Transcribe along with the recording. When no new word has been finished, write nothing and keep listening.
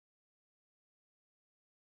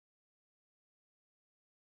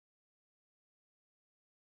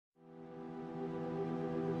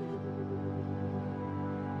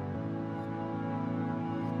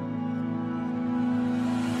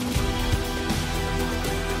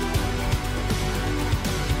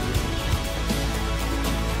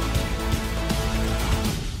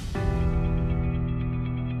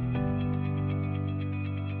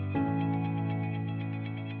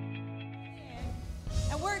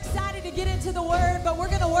to get into the word, but we're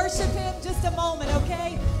going to worship him just a moment,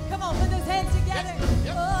 okay? Come on, put those hands together.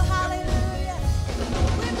 Yep. Oh, hallelujah.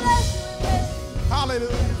 We bless you, we bless you.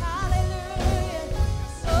 Hallelujah. Hallelujah.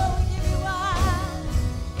 Oh, we give you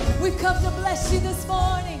honor. We've come to bless you this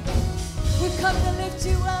morning. We've come to lift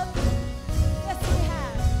you up. Yes, we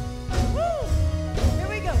have. Woo! Here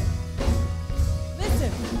we go.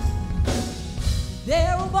 Listen.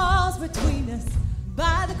 There were walls between us.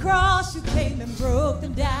 By the cross you came and broke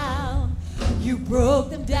them down. You broke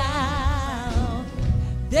them down.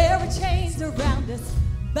 There were chains around us.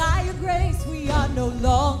 By your grace we are no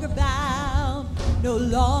longer bound. No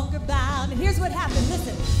longer bound. And here's what happened.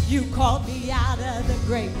 Listen. You called me out of the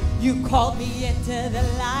grave. You called me into the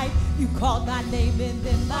light. You called my name and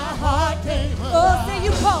then my heart came alive. Oh, say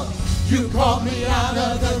you called me. You called me out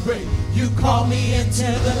of the grave. You called me into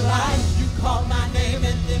the light. You called my name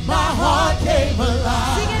and then my heart came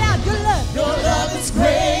alive. Sing it out. Your love. Your love is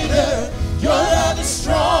greater. Your love is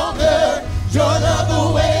stronger. Your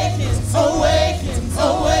love awakens, awakens,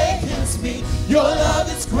 awakens me. Your love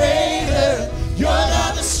is greater. Your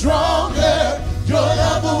love is stronger. Your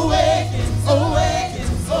love awakens,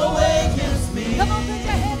 awakens, awakens me. Come on, put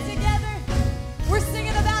your hands together. We're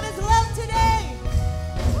singing about his love today.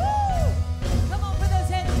 Woo! Come on, put those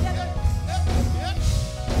hands together.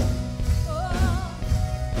 Oh.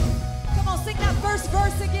 Come on, sing that first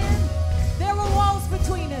verse again. There were walls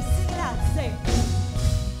between us. Sing it out. Say.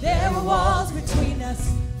 There were walls between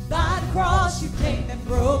us. By the cross you came and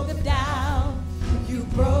broke them down. You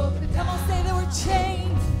broke them down. Come on, say there were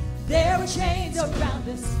chains. There were chains around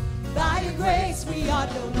us. By your grace we are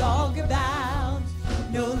no longer bound.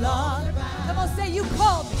 No longer bound. Come on, say you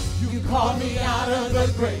called me. You called me out of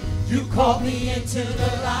the grave. You called me into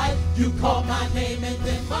the light. You called my name and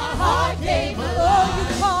then my heart came alive. Oh, you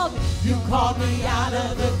called me. You called me out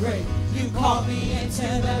of the grave. You called me into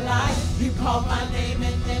the light. You called my name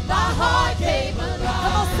and then my heart came alive.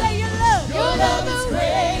 Come on, say your love. Your love is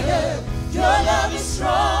greater. Your love is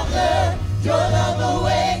stronger. Your love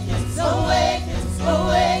awakens, awakens,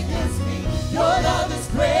 awakens me. Your love is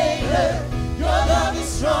greater. Your love is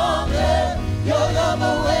stronger. Your love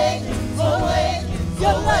awakens, awakens,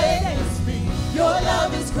 awakens me. Your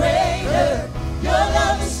love is greater. Your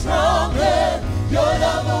love is stronger. Your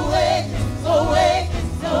love awakens,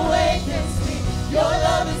 awakens, awakens me. Your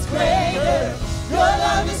love is greater. Your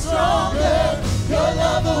love is stronger. Your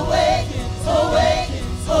love awakens,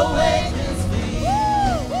 awakens, awakens me.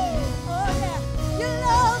 Oh, yeah. Your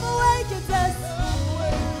love awakens us.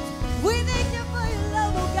 We thank you for your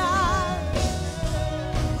love, oh God.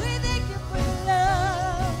 We thank you for your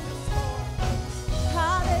love.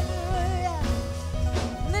 Hallelujah.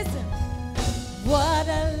 Listen. What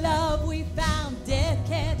a love we found. Death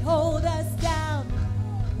can't hold us down.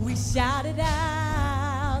 We shouted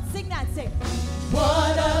out. Sing that, sing.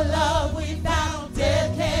 What a love we found.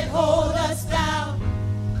 Death can't hold us down.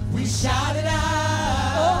 We shouted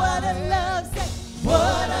out. Oh, what a love, say.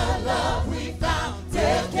 What a love we found.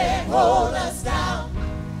 Death can't hold us down.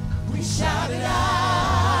 We shouted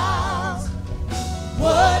out.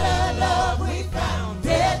 What a love we found.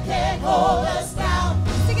 Death can't hold us down.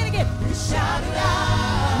 Sing it again. We shouted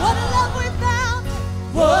out. What a love we found.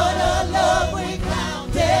 What a love we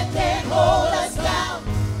found. Death can't hold us down.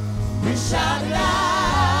 We shouted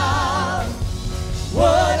out.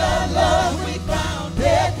 What a love we found.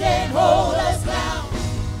 Death can't hold us down.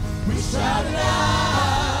 We shouted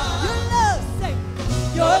out. Your love, say.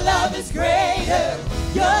 Your love is greater.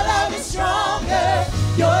 Your love is stronger.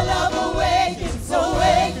 Your love awakens,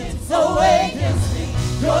 awakens, awakens me.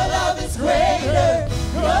 Your love is greater.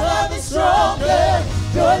 Your love is stronger.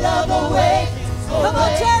 Your love awakens, Come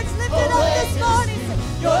on, church, lift it up this morning.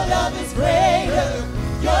 Your love is greater.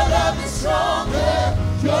 Your love is stronger.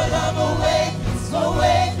 Your love awakens,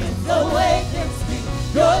 awakens, awakens me.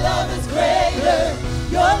 Your love is greater.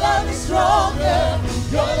 Your love is stronger.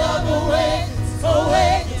 Your love awakens,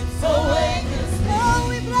 awakens, awakens me. Oh,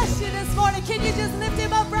 we bless you this morning. Can you just lift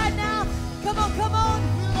him up right now? Come on, come on.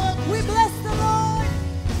 We bless the Lord.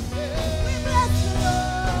 We bless the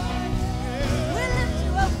Lord. We lift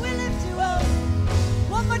you up. We lift you up.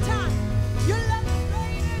 One more time. Your love is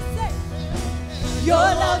greater. Say. Your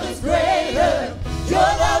love is greater.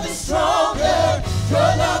 Your love is stronger.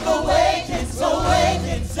 Your love awakens,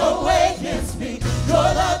 awakens, awakens me. Your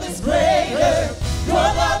love is greater. Your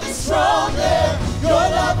love is stronger. Your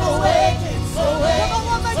love awakens, awakens, Come on,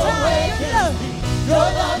 one more time. Your awakens love. me. Your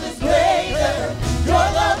love is greater. Your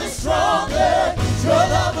love is stronger. Your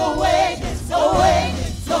love awakens,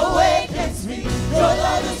 awakens, awakens me. Your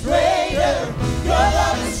love is greater. Your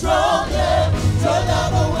love is stronger. Your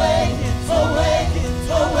love awakens, awakens,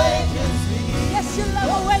 awakens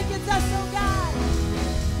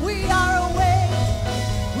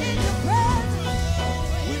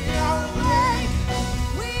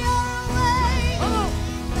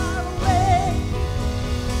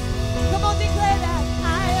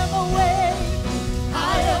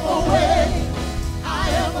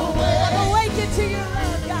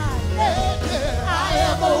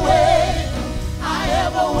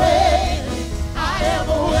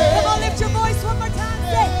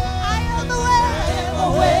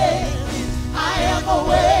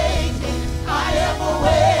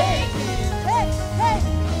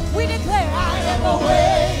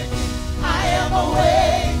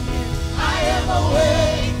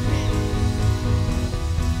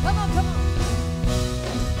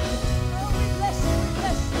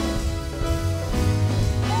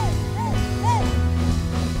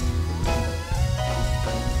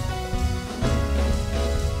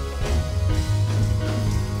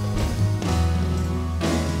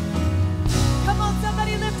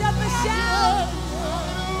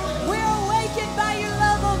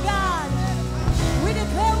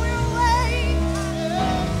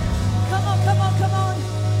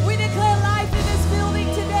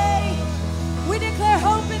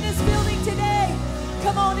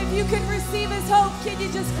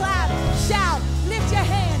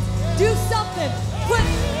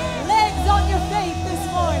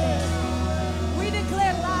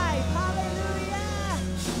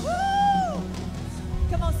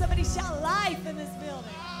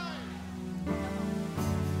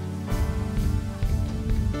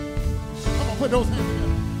those hands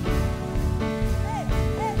together.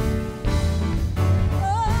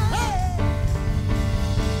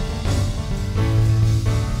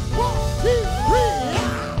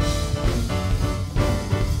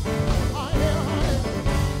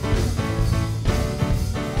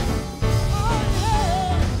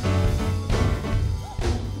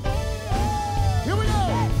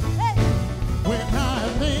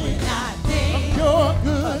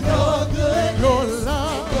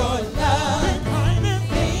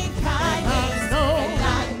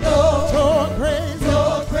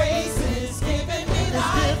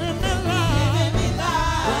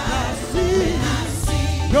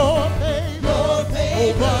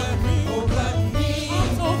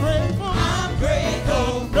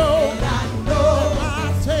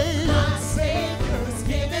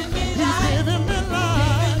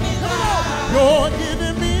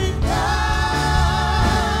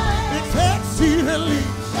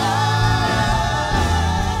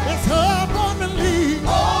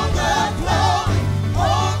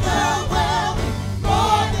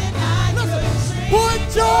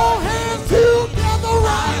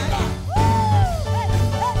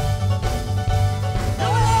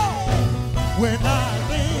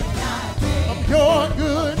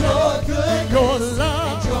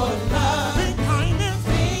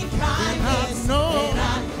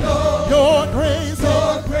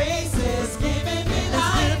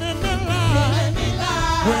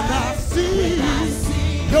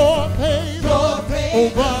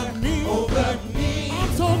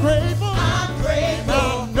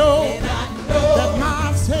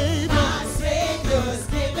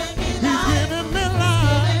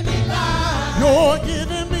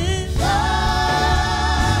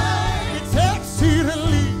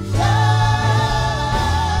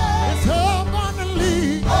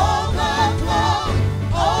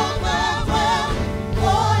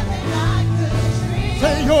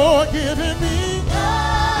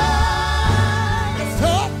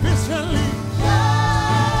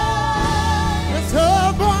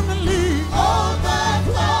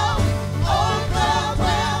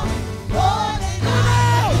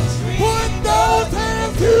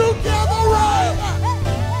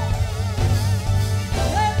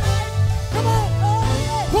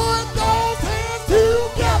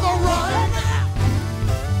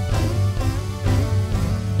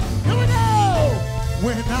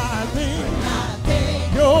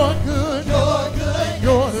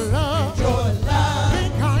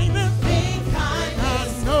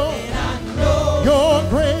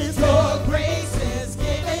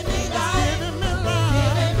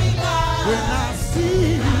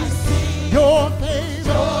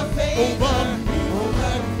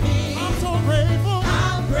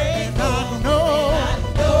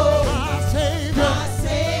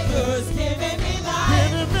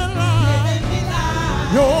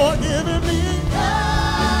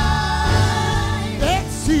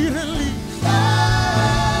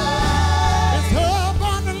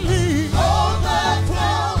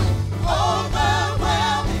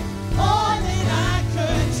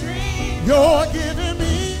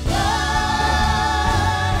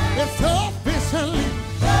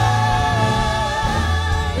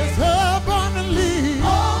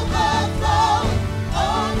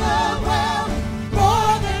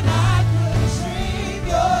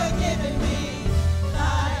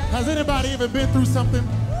 Been through something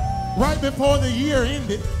right before the year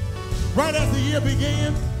ended, right as the year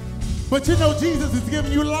began, but you know Jesus is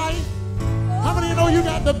giving you life? How many of you know you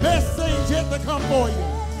got the best things yet to come for you?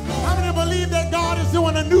 How many believe that God is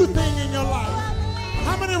doing a new thing in your life?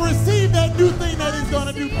 How many receive that new thing that he's going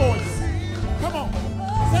to do for you? Come on,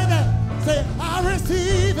 say that. Say, I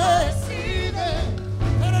receive it. Say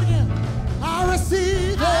that again. I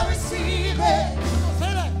receive it. I receive it.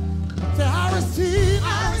 Say that. Say, I receive.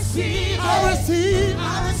 I receive. I receive.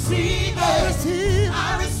 I receive. I receive.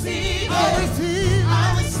 I receive. I receive.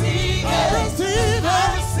 I receive. I receive. I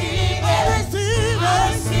receive. I receive. I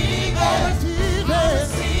receive. I receive. I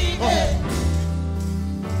receive it.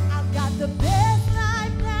 I've got the best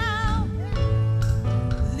life now,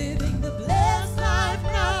 living the blessed life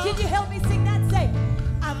now. Can you help me sing that? Say,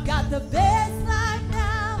 I've got the best life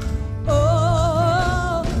now.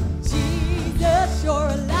 Oh, Jesus, you're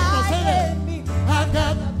alive in me. I've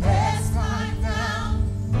got The best life now,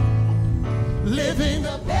 living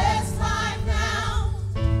the best life now.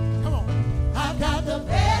 Come on. I've got The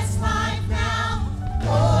best life now.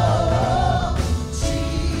 Oh,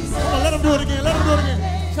 Jesus. Come on, let him do it again. Let him do it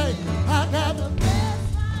again. Say, I got The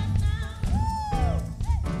best life now.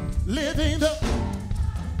 living the.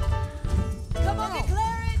 Come on,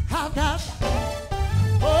 declare it. I've got.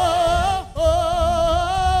 Oh,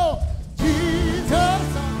 oh, Jesus.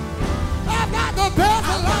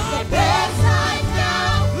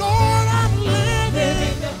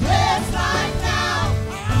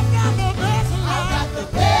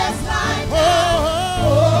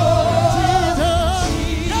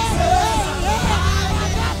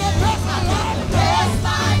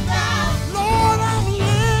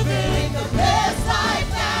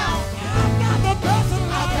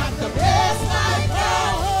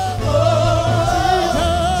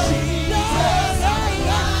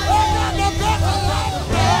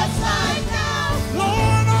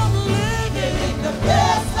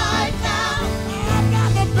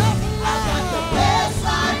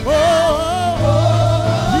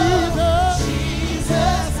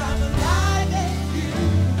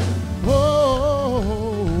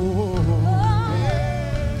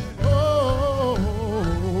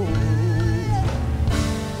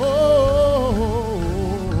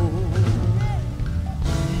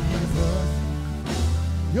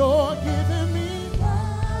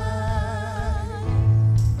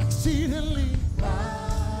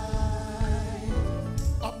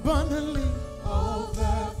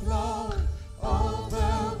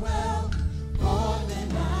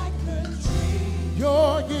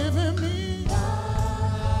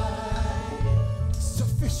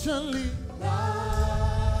 abundantly,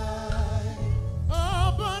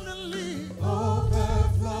 abundantly,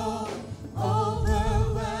 overflow,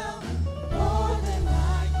 overwhelm, more than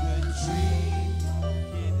I could dream.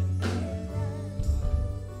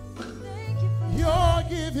 Thank you for you're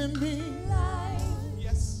giving me. life.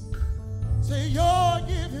 Yes. Say, you're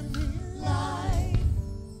giving me. Life.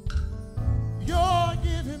 You're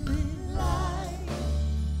giving me. Life.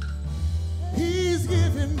 He's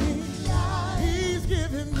giving me. Life. He's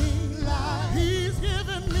giving me. Life. He's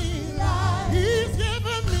giving me. Life. He's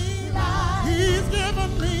giving me. Life. He's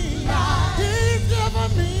giving me. Life. He's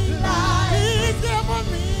giving me. Life. He's giving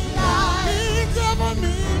me. Life. He's giving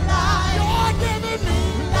me. Life. You're giving me.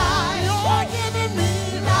 Life. You're giving me.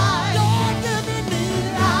 Life. You're giving me.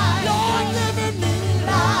 Life. You're giving me.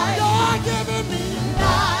 Life. You're giving me.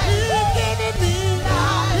 Life. He's giving me.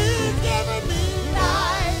 Life. He's giving me.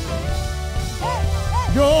 Life. Hey, hey.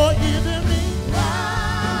 You're giving me. Life.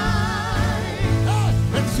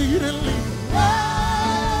 Exceedingly. Life.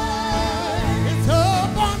 It's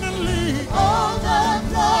abundantly.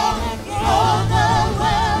 Overflow,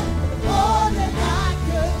 overwhelm, more than I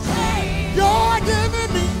could dream. You're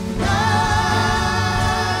giving me.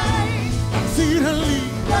 Life. Exceedingly.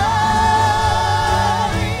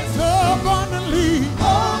 Life. It's abundantly.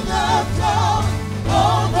 Overflow,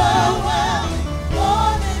 overwhelm,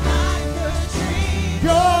 more than I could dream.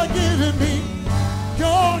 You're giving me.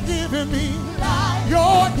 You're giving me. Life.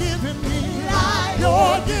 You're giving me. Life.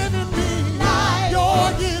 You're giving me. Life.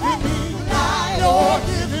 You're giving me. Life. You're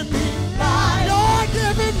giving me. Life. You're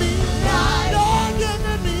giving me. Life. You're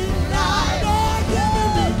giving me. Life. You're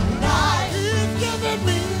giving me. Life. He's giving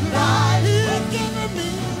me. Life. He's giving me.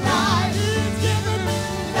 Life. He's giving me.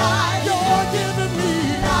 Life. You're giving me.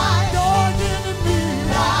 Life. You're giving me.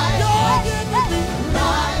 Life. You're giving me.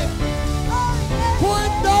 Life. Oh, yeah.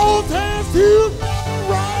 Put those hands together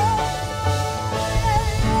right.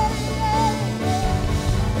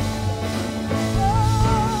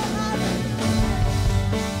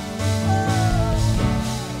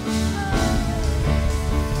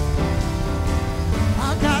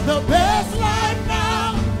 I got the best life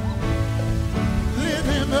now.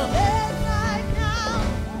 Living the Best life now.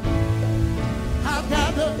 I've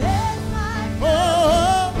got the Best life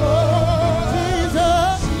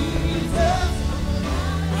Jesus. Jesus.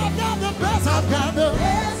 I've got the best. I've got the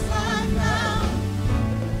Best life now.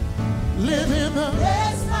 living the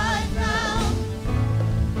Best life now.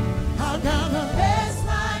 I've got the Best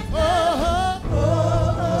life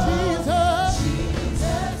Jesus.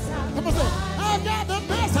 Jesus. Come on, say, I've got the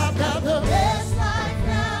best. I've got the Best life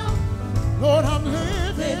now. Lord, I'm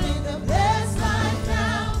living. Living the best life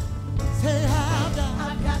now. Say, I've got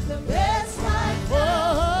I've got the best life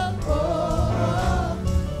now. Oh,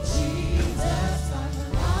 Jesus, I'm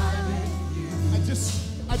alive in you.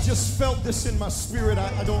 I just felt this in my spirit.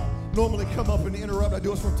 I don't normally come up and interrupt. I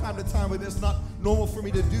do it from time to time, but it's not normal for me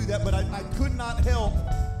to do that. But I could not help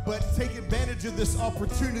but take advantage of this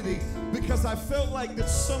opportunity because I felt like that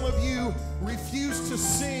some of you refuse to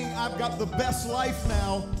sing I've got the best life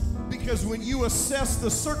now because when you assess the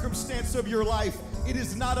circumstance of your life, it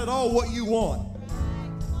is not at all what you want.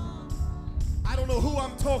 I don't know who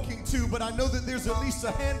I'm talking to, but I know that there's at least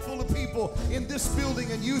a handful of people in this building,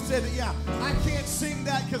 and you said, yeah, I can't sing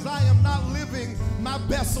that because I am not living my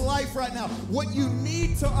best life right now. What you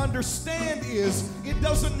need to understand is it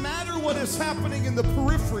doesn't matter what is happening in the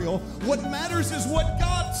peripheral. What matters is what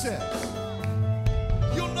God says.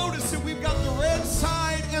 You'll notice that we've got the red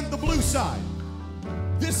side and the blue side.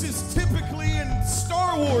 This is typically in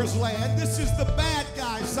Star Wars land. This is the bad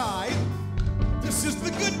guy side. This is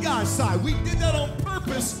the good guy side. We did that on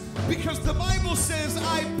purpose because the Bible says,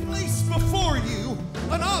 I place before you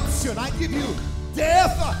an option. I give you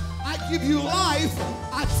death. I give you life.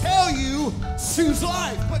 I tell you, choose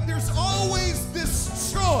life. But there's always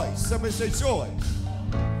this choice. Somebody say choice.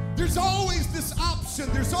 There's always this option.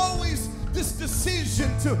 There's always this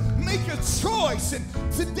decision to make a choice. And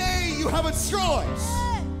today you have a choice.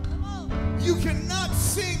 You cannot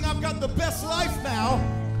sing, I've got the best life now,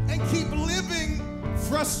 and keep living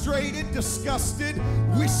frustrated, disgusted,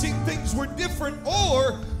 wishing things were different.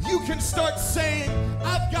 Or you can start saying,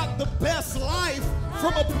 I've got the best life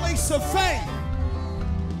from a place of faith.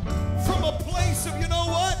 From a place of, you know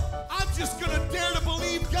what? I'm just going to dare to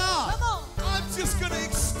believe God. I'm just going to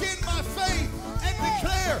extend my faith and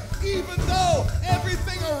declare, even though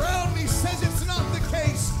everything around me says it's not the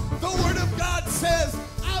case, the Word of God says,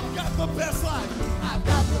 I've got the best life. I've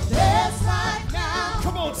got the best life now.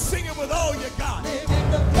 Come on, sing it with all you got.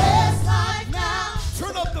 Living the best life now.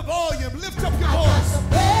 Turn up the volume, lift up your I've got voice. the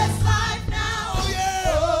best life now. Oh, yeah.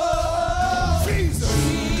 Oh,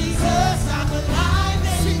 Jesus.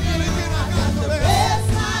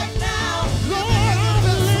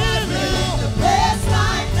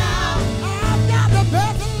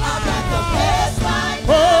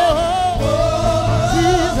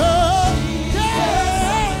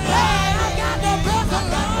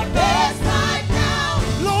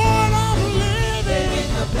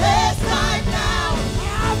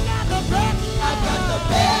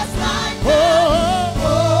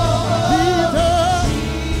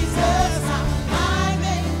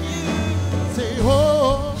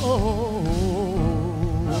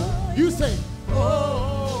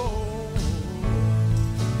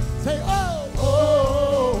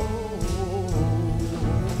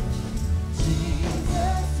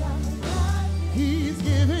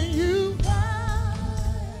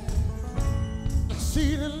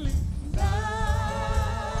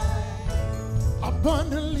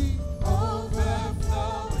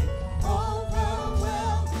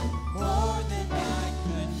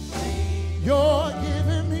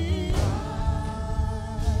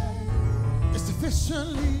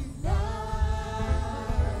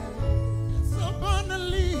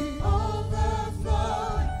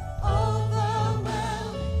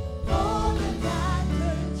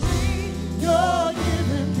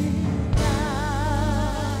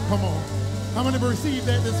 receive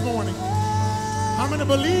that this morning? How many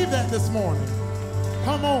believe that this morning?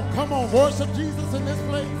 Come on, worship Jesus in this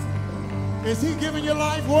place. Is he giving you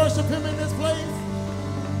life? Worship him in this place.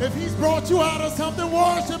 If he's brought you out of something,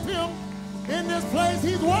 worship him in this place.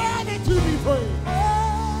 He's worthy to be praised.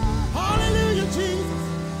 Hallelujah, Jesus.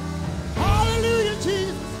 Hallelujah,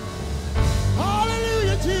 Jesus.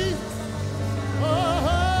 Hallelujah, Jesus.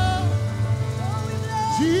 Oh,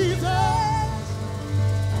 Jesus.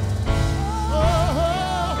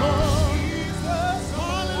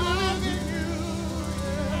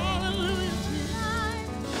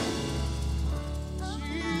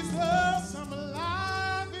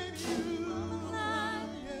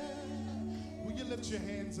 Your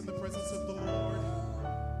hands in the presence of the Lord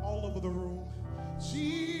all over the room.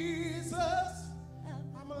 Jesus,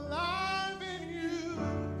 I'm alive in you.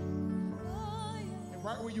 And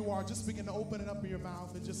right where you are, just begin to open it up in your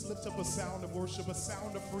mouth and just lift up a sound of worship, a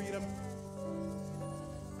sound of freedom.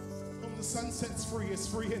 Whom the sun sets free is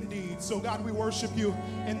free indeed. So God, we worship you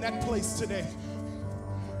in that place today.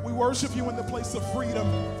 We worship you in the place of freedom.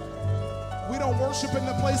 We don't worship in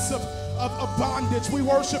the place of bondage. We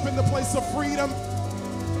worship in the place of freedom.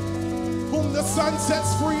 Whom the sun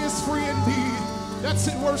sets free is free indeed. That's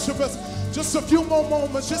it, worshipers. Just a few more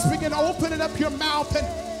moments. Just begin opening up your mouth and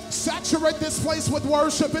saturate this place with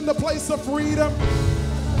worship in the place of freedom.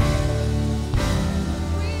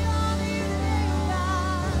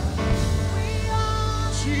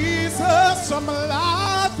 Jesus, I'm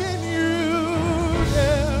alive in you.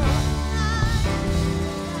 Yeah.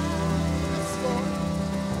 Yes, Lord.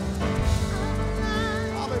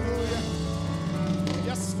 Hallelujah.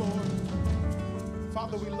 Yes, Lord.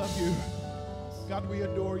 Father, we love you. God, we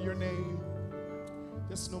adore your name.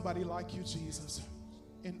 There's nobody like you, Jesus,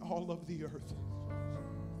 in all of the earth.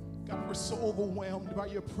 God, we're so overwhelmed by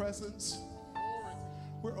your presence.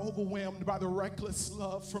 We're overwhelmed by the reckless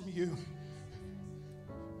love from you.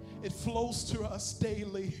 It flows to us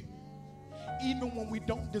daily, even when we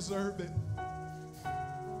don't deserve it.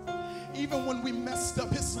 Even when we messed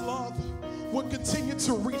up, his love will continue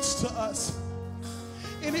to reach to us.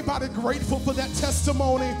 Anybody grateful for that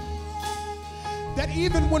testimony? That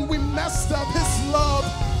even when we messed up, his love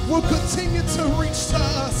will continue to reach to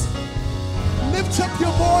us. Lift up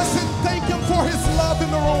your voice and thank him for his love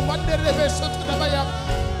in the room.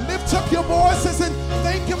 Lift up your voices and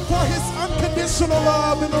thank him for his unconditional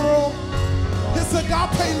love in the room. His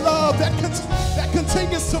agape love that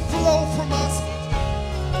continues to flow from us.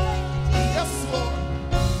 Yes, Lord.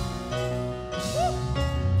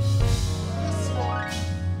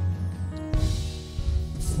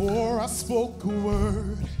 Before I spoke a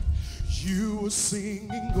word, you were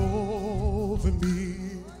singing over me.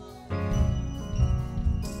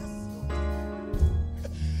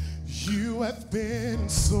 You have been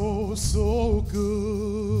so, so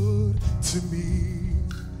good to me.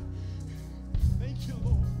 Thank you,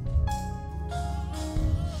 Lord.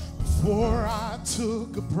 Before I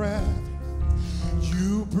took a breath,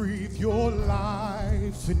 you breathed your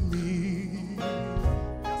life in me.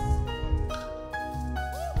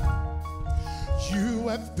 You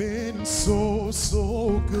have been so,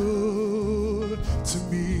 so good to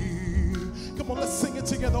me. Come on, let's sing it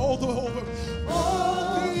together. All the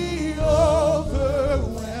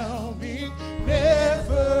overwhelming,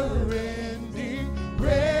 never-ending,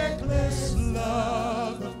 reckless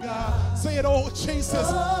love of God. Say it all.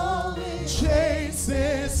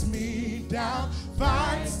 Chases me down,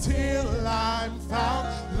 finds till I'm found,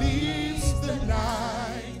 leaves the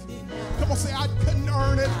 99. Come on, say I couldn't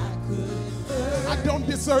earn it. I don't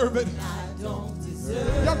deserve it.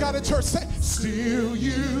 Y'all got it, church. Say, still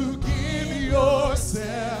you give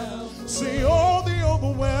yourself. See all the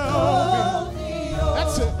overwhelming.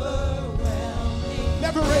 That's it.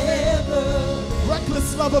 Never ending.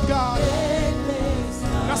 Reckless love of God.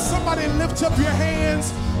 Now somebody lift up your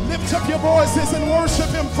hands, lift up your voices and worship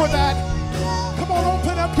him for that. Come on,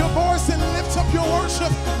 open up your voice and lift up your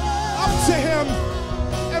worship up to him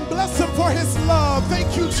and bless him for his love.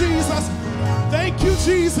 Thank you, Jesus. Thank you,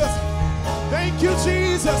 Jesus. Thank you,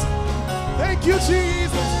 Jesus. Thank you,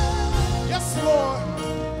 Jesus. Yes, Lord.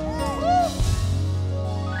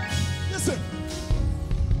 Listen.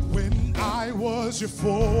 When I was your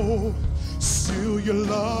foe, still your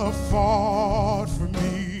love fought for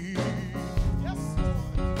me. Yes, Lord.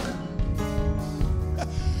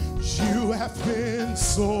 You have been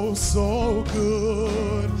so, so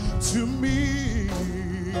good to me.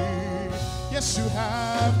 Yes, you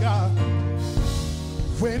have, God.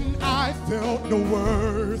 When I felt no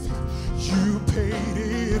worth, you paid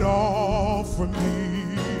it all for me.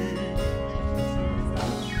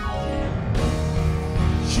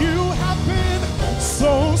 You have been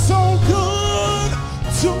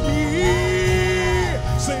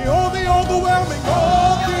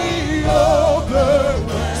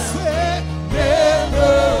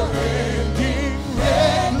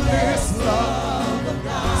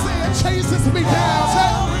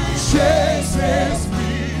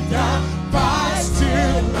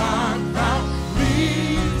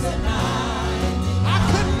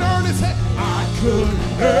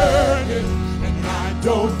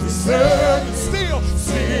don't deserve it. Still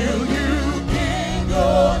you give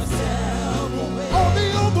yourself away. All the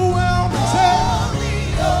overwhelming,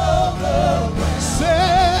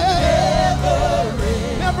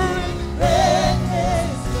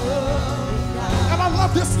 and I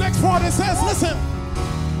love this next part. It says, listen,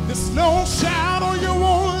 there's no shadow you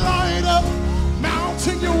won't light up,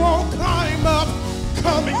 mountain you won't climb up,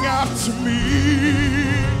 coming after me.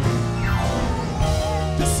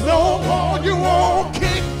 There's no wall you won't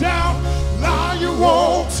kick down, lie you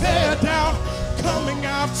won't tear down, coming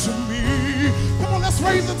after me. Come on, let's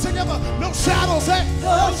raise it together. No shadows, eh?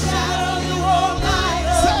 No shadow you won't light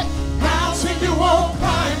up. Say, mountain you won't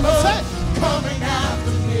climb up. Say, Coming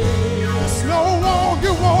after me. there's no wall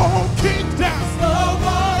you won't kick down. No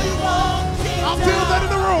wall you won't kick I down. feel that in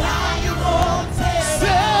the room. Lie you won't tear down.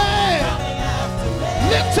 Say, Coming after me.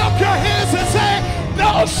 lift up your hands and say,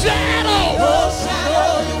 no shadow. No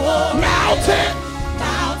shadow you won't. Mountain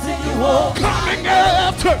Mountain you won't. coming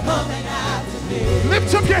after. Coming after me. Lift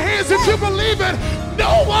up your hands if you believe it.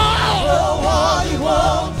 No wall. No wall you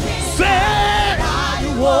won't kick down. Say, Lie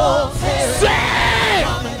you won't tear down. say,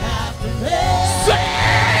 Coming after me. say,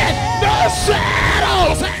 no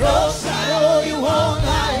shadows. No shadow you won't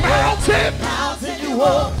light up. Mountain Mountain you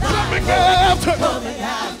won't. coming after. Coming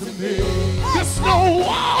after me. There's no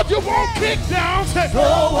wall you won't kick down. Say, No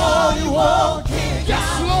wall you won't kick yes,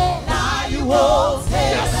 down. Lord. Lie you won't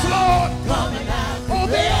tear Yes, down. Lord. Coming after Oh,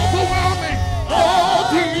 me. the overwhelming. Oh,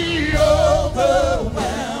 the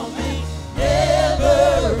Overwhelming,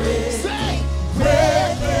 never-ending, say,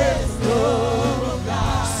 reckless love of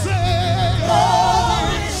God. say, Oh,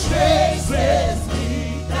 it chases me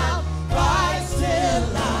down, fights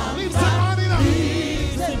till I'm leave somebody now.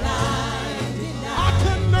 leaves the 99. I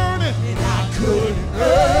couldn't earn it. And I couldn't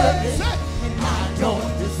earn it, Say, and I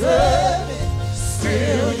don't deserve it.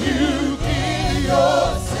 Still you give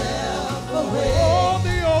yourself away. oh,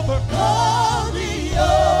 the over. Oh, the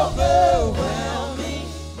overwhelming,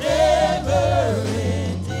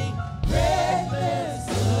 never-ending, reckless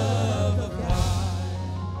love of God.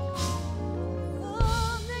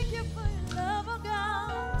 Oh, thank you for your love, oh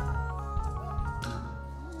God.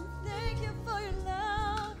 Thank you for your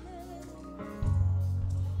love.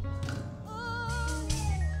 Oh,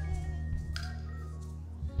 yeah.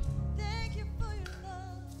 Thank you for your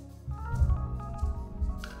love.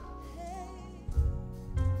 Hey.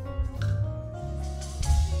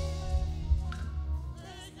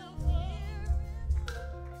 There's no fear.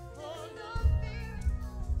 There's no fear.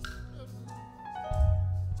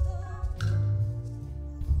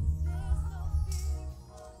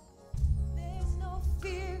 There's no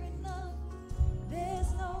fear in love.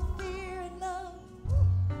 There's no fear in love.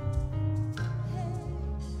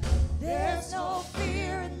 There's no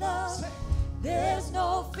fear in love. There's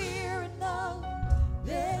no fear in love.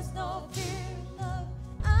 There's no fear in love.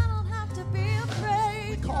 I don't have to be afraid.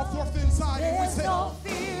 We call forth inside and we There's say, no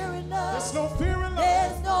fear in love. there's no fear in love.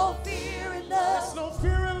 There's no fear in There's love. no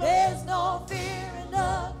fear in love. There's no fear in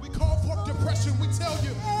love. We call forth depression. We tell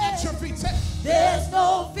you at your feet. Say, There's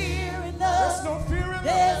no fear in there's love. no fear in love.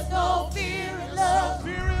 There's no fear in No love.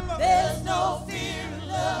 fear in love. There's no fear in Need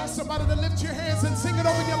love. somebody to lift your hands and sing it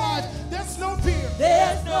over your life. There's no fear.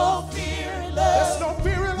 There's no fear in There's love. no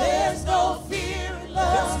fear in love. There's no fear in There's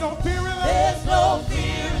love. no fear in love. There's no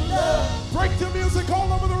fear in love. Break the music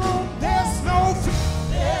all over the room. There's no fear.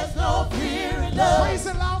 There's no fear in love. Praise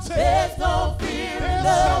it loud. Say, There's no fear in there's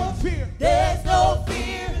love. no fear. There's no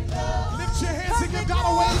fear in love. Lift your hands and give God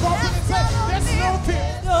a wave off it and say, there's no fear.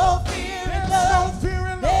 There's no fear in There's no love. fear in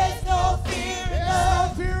love. There's no fear in There's no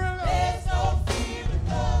love. fear in love. There's no fear in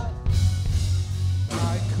love. I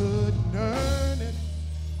couldn't earn it.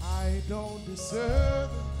 I don't deserve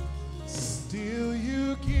it. Still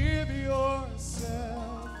you give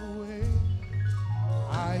yourself away.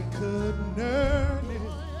 I couldn't earn it.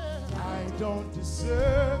 I don't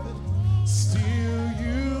deserve it. Still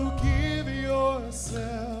you give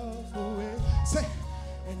yourself away. Say,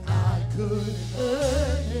 and I couldn't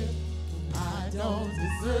earn it. I don't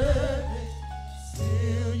deserve it.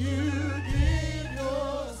 Still you give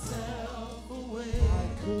yourself away. I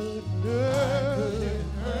couldn't earn it.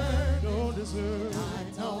 Don't deserve it. I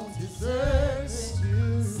don't deserve it.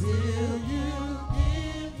 Still you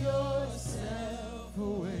give yourself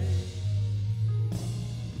away.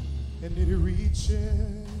 And it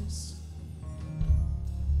reaches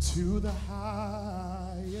to the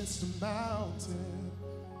highest mountain,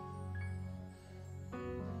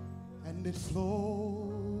 and it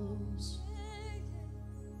flows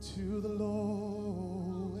to the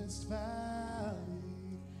lowest valley.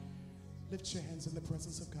 Lift your hands in the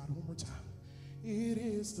presence of God one more time. It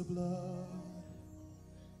is the blood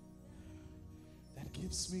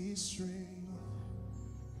gives me strength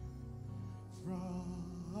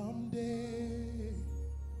from day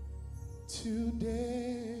to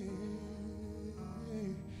day.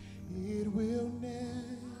 It will never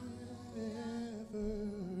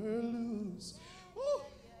lose. Woo.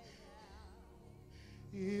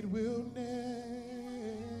 It will never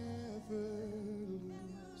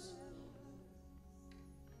lose.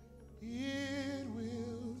 It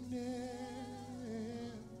will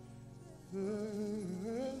never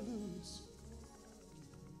lose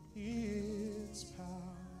its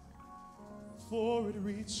power, for it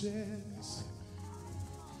reaches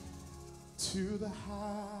to the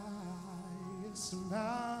highest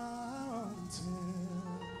mountain,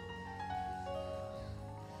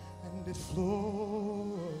 and it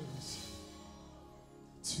flows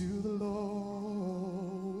to the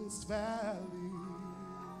lowest valley.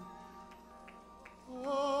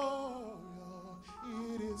 Oh,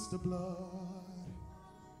 it is the blood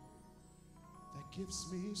that gives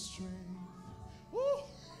me strength. Woo!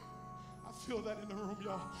 I feel that in the room,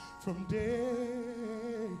 y'all. From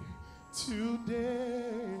day to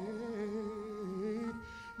day,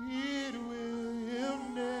 it will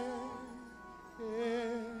never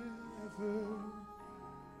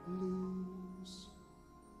lose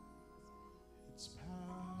its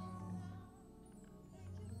power.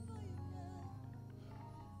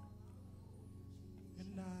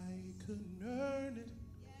 And I couldn't earn it.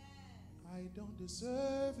 I don't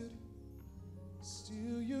deserve it.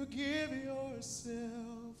 Still you give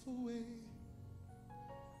yourself away.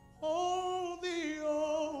 Oh, the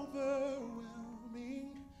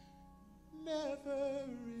overwhelming,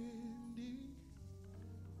 never-ending,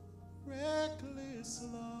 reckless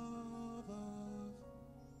love of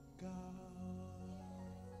God.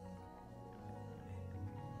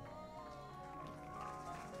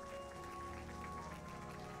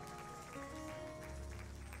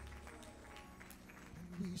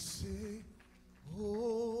 And we say,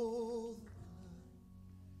 oh,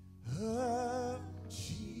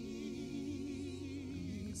 Jesus.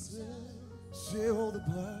 Say, oh, the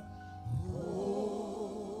blood.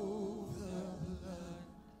 Oh, the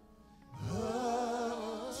blood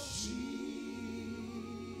of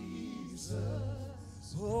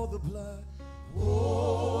Jesus. Oh, the blood.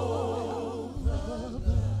 Oh, the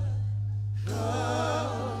blood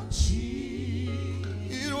of Jesus.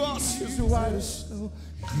 It washes white as snow.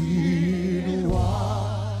 It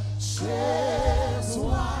washes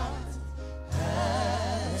white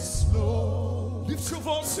as snow. Lift your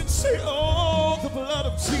voice and say, oh, the blood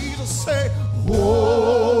of Jesus. Say,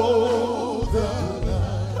 oh, the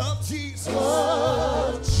blood of Jesus.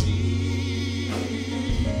 Of Jesus.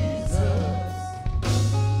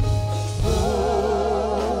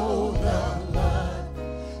 Oh, the blood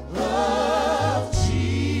of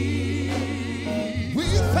Jesus. We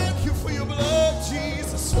thank you for your blood,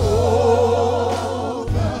 Jesus. Oh,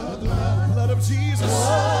 the blood of Jesus. Of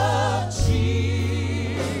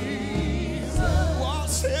Jesus.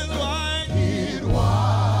 Washes white. It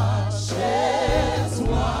washes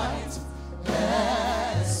white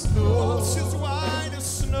as snow. Washes white as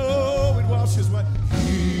snow. It washes white.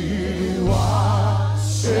 It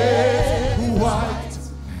washes white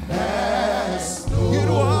as snow. It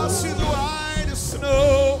washes white as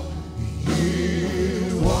snow.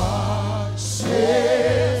 It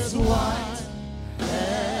washes white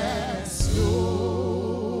as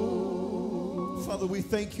snow. Father, we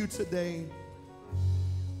thank you today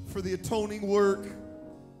for the atoning work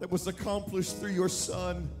that was accomplished through your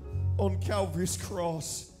Son on Calvary's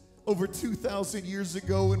cross over 2,000 years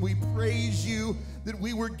ago. And we praise you that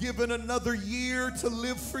we were given another year to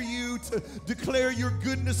live for you, to declare your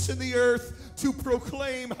goodness in the earth, to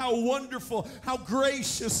proclaim how wonderful, how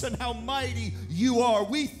gracious, and how mighty you are.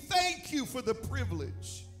 We thank you for the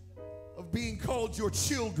privilege of being called your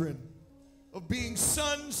children, of being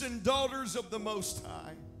sons and daughters of the Most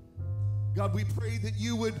High. God, we pray that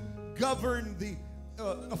you would govern the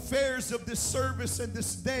affairs of this service and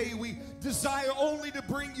this day. We desire only to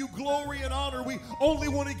bring you glory and honor. We only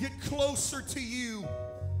want to get closer to you.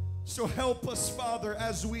 So help us, Father,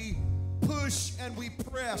 as we push and we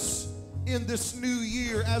press in this new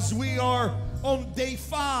year, as we are on day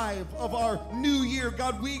 5 of our new year.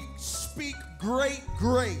 God, we speak great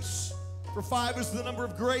grace. For 5 is the number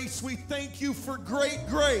of grace. We thank you for great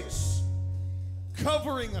grace,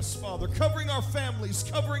 covering us, Father, covering our families,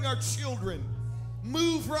 covering our children.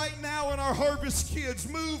 Move right now in our harvest kids.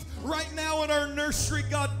 Move right now in our nursery.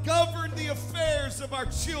 God, govern the affairs of our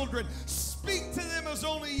children. Speak to them as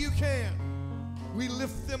only you can. We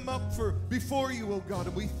lift them up before you, oh God,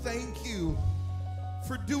 and we thank you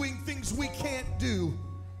for doing things we can't do.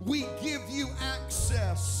 we give you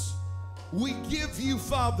access. We give you,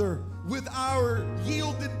 Father, with our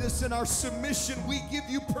yieldedness and our submission, we give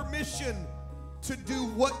you permission to do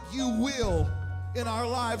what you will in our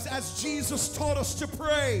lives. As Jesus taught us to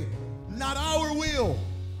pray, not our will,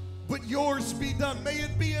 but yours be done. May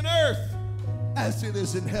it be in earth as it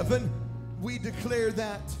is in heaven. We declare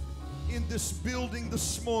that in this building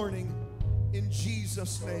this morning, in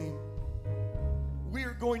Jesus' name. We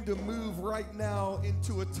are going to move right now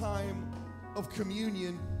into a time of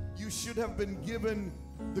communion. You should have been given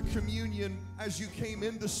the communion as you came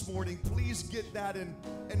in this morning. Please get that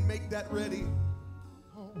and make that ready.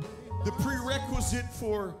 The prerequisite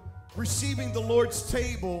for receiving the Lord's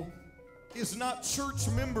table is not church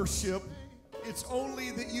membership. It's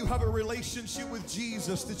only that you have a relationship with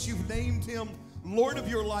Jesus, that you've named him Lord of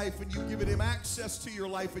your life and you've given him access to your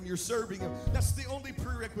life and you're serving him. That's the only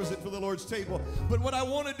prerequisite for the Lord's table. But what I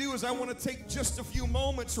want to do is I want to take just a few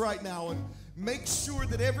moments right now and make sure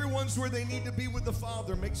that everyone's where they need to be with the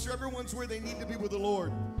Father. Make sure everyone's where they need to be with the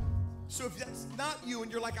Lord. So if that's not you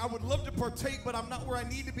and you're like, I would love to partake, but I'm not where I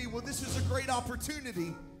need to be, well, this is a great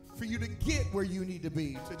opportunity for you to get where you need to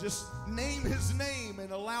be, to just name his name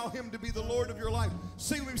and allow him to be the Lord of your life.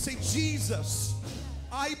 Say with me, say, Jesus,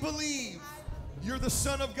 I believe you're the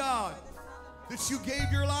Son of God, that you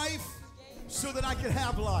gave your life so that I could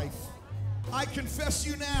have life. I confess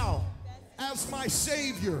you now as my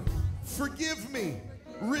Savior. Forgive me,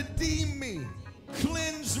 redeem me,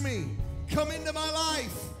 cleanse me, come into my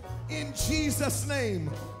life. In Jesus' name,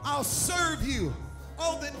 I'll serve you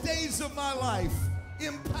all the days of my life.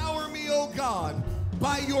 Empower me, oh God,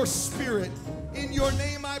 by your Spirit. In your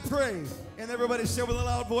name I pray. And everybody say with a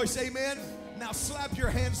loud voice, amen. Now slap your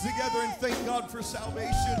hands together and thank God for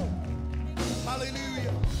salvation.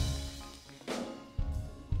 Hallelujah.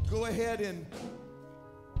 Go ahead and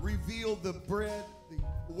reveal the bread,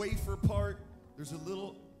 the wafer part. There's a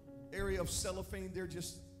little area of cellophane there.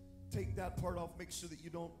 Just take that part off. Make sure that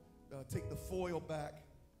you don't take the foil back,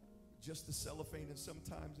 just the cellophane. And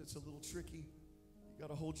sometimes it's a little tricky. You got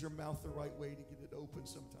to hold your mouth the right way to get it open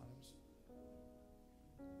sometimes.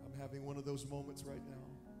 I'm having one of those moments right now.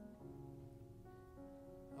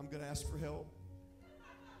 I'm going to ask for help.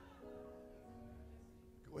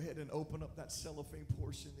 Go ahead and open up that cellophane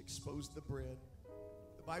portion, expose the bread.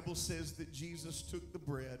 The Bible says that Jesus took the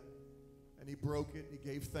bread and he broke it, and he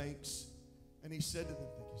gave thanks, and he said to them,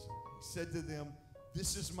 thank you, sir. He said to them,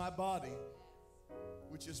 this is my body,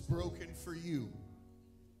 which is broken for you.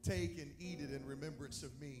 Take and eat it in remembrance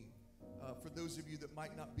of me. For those of you that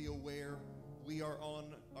might not be aware, we are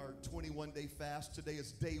on our 21-day fast. Today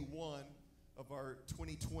is day one of our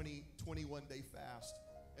 2020 21-day fast.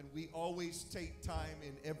 And we always take time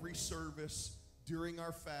in every service during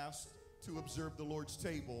our fast to observe the Lord's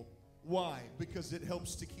table. Why? Because it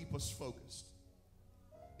helps to keep us focused.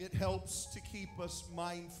 It helps to keep us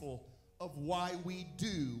mindful of why we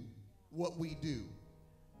do what we do.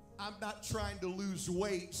 I'm not trying to lose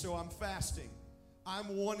weight, so I'm fasting.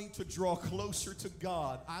 I'm wanting to draw closer to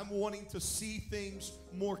God. I'm wanting to see things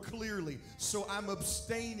more clearly. So I'm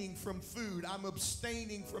abstaining from food. I'm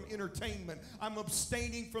abstaining from entertainment. I'm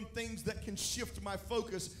abstaining from things that can shift my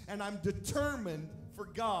focus. And I'm determined for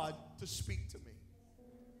God to speak to me.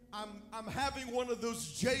 I'm having one of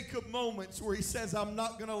those Jacob moments where he says, I'm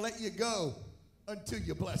not going to let you go until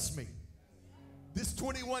you bless me. This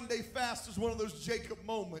 21-day fast is one of those Jacob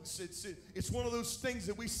moments. It's one of those things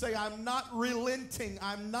that we say, I'm not relenting.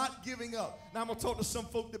 I'm not giving up. Now, I'm going to talk to some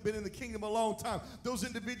folk that have been in the kingdom a long time. Those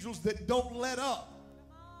individuals that don't let up.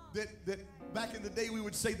 That back in the day we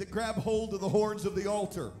would say that grab hold of the horns of the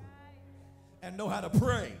altar and know how to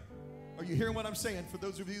pray. Are you hearing what I'm saying? For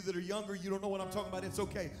those of you that are younger, you don't know what I'm talking about. It's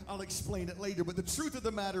okay. I'll explain it later. But the truth of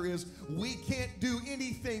the matter is we can't do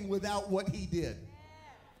anything without what he did.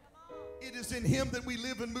 It is in him that we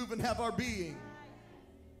live and move and have our being.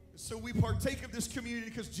 So we partake of this community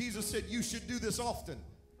because Jesus said you should do this often.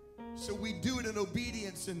 So we do it in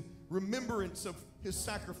obedience and remembrance of his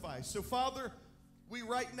sacrifice. So Father, we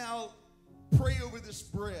right now pray over this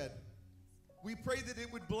bread. We pray that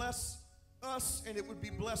it would bless us and it would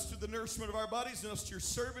be blessed to the nourishment of our bodies and us to your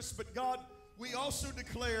service. But God, we also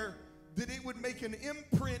declare that it would make an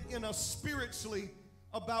imprint in us spiritually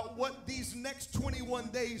about what these next 21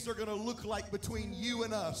 days are going to look like between you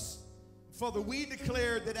and us. Father, we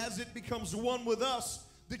declare that as it becomes one with us,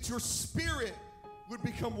 that your Spirit would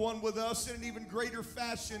become one with us in an even greater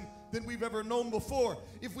fashion than we've ever known before.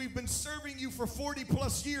 If we've been serving you for 40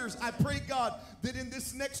 plus years, I pray, God, that in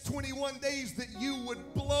this next 21 days that you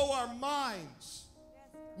would blow our minds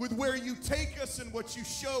with where you take us and what you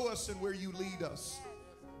show us and where you lead us.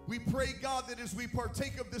 We pray, God, that as we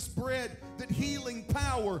partake of this bread, that healing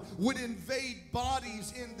power would invade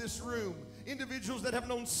bodies in this room. Individuals that have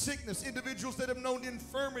known sickness, individuals that have known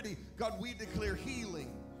infirmity. God, we declare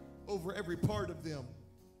healing over every part of them.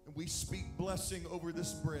 And we speak blessing over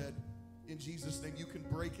this bread. In Jesus' name, you can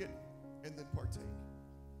break it and then partake.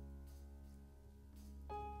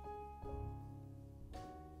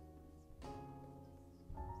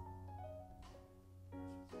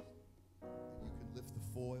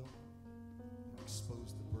 Foil and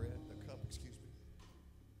expose the bread, the cup, excuse me.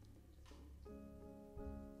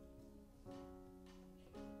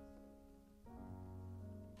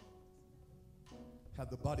 Had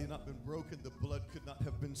the body not been broken, the blood could not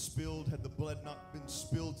have been spilled. Had the blood not been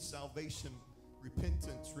spilled, salvation,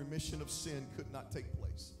 repentance, remission of sin could not take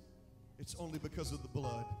place. It's only because of the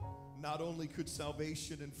blood. Not only could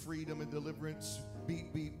salvation and freedom and deliverance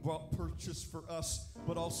be brought, purchased for us,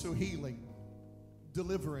 but also healing,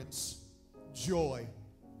 deliverance, joy,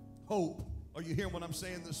 hope. Are you hearing what I'm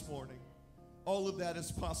saying this morning? All of that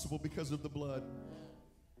is possible because of the blood.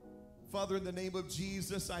 Father, in the name of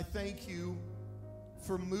Jesus, I thank you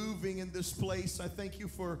for moving in this place. I thank you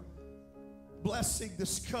for blessing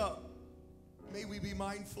this cup. May we be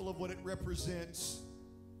mindful of what it represents.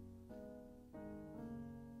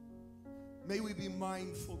 May we be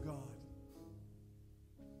mindful, God,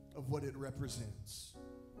 of what it represents.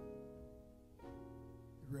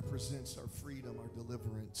 It represents our freedom, our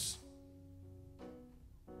deliverance.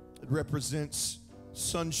 It represents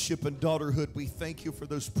sonship and daughterhood. We thank you for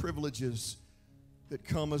those privileges that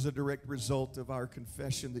come as a direct result of our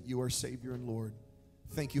confession that you are Savior and Lord.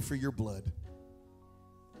 Thank you for your blood.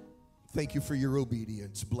 Thank you for your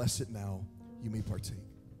obedience. Bless it now. You may partake.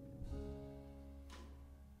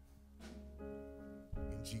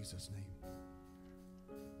 In Jesus' name.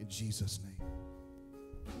 In Jesus' name.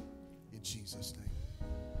 In Jesus' name.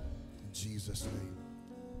 In Jesus' name.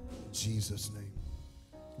 In Jesus' name.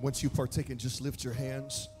 Once you partake, and just lift your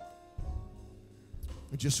hands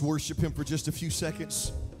and just worship him for just a few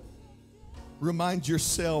seconds. Remind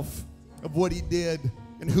yourself of what he did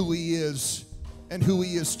and who he is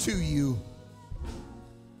to you.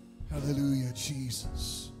 Hallelujah,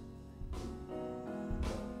 Jesus.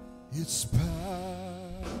 It's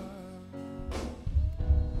power,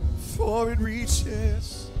 for it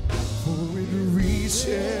reaches, to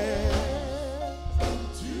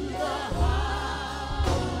the highest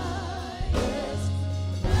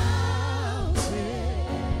mountain.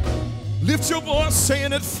 Lift your voice,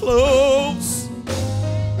 saying it flows.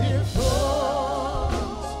 It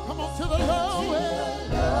flows Come on to the lowest.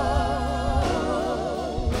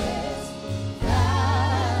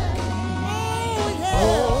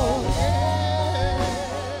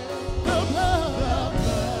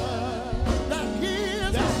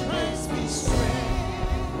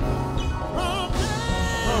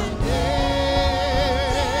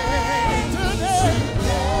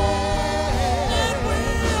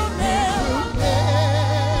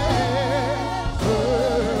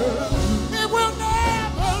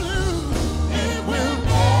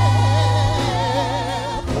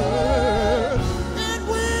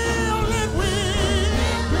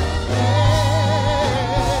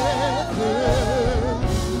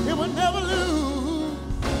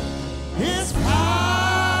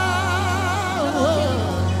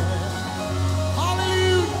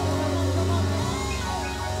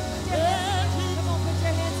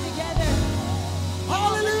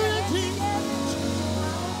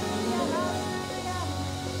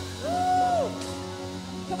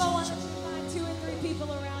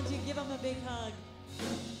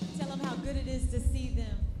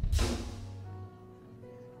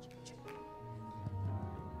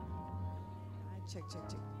 Check, check,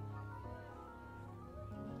 check.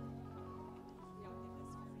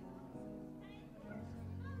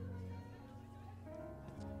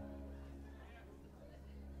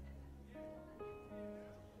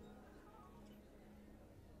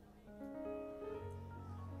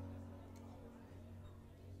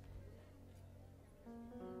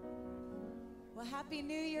 Well, Happy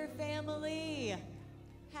New Year, family.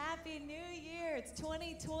 Happy New Year. It's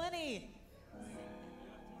 2020.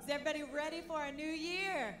 Is everybody ready for a new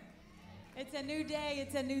year? It's a new day.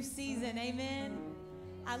 It's a new season. Amen.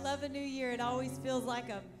 I love a new year. It always feels like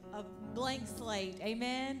a blank slate.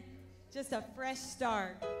 Amen. Just a fresh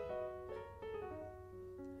start.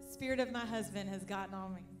 The spirit of my husband has gotten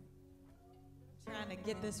on me. I'm trying to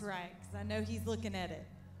get this right because I know he's looking at it.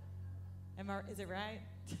 Is it right?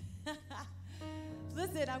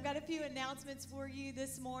 Listen, I've got a few announcements for you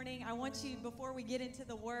this morning. I want you, before we get into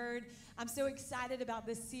the Word, I'm so excited about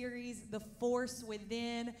this series, The Force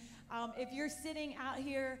Within. If you're sitting out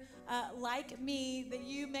here like me, that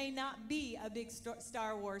you may not be a big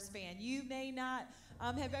Star Wars fan. You may not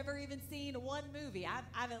have ever even seen one movie.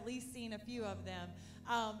 I've at least seen a few of them.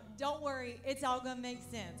 Don't worry, it's all going to make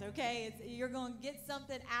sense, okay? You're going to get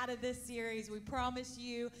something out of this series, we promise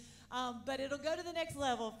you. But it'll go to the next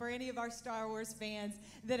level for any of our Star Wars fans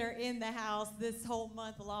that are in the house this whole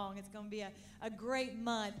month long. It's going to be a great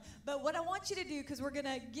month. But what I want you to do, because we're going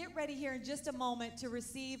to get ready here in just a moment to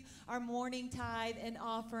receive our morning tithe and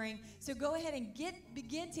offering. So go ahead and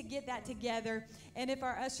begin to get that together. And if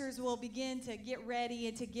our ushers will begin to get ready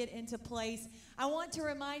and to get into place, I want to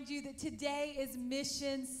remind you that today is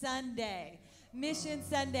Mission Sunday. Mission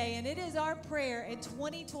Sunday, and it is our prayer in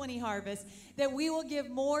 2020 Harvest that we will give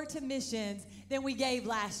more to missions than we gave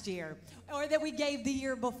last year or that we gave the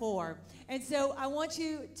year before. And so I want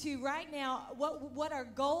you to right now, what our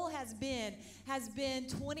goal has been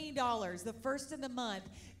 $20 the first of the month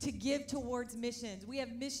to give towards missions. We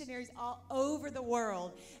have missionaries all over the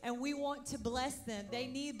world, and we want to bless them. They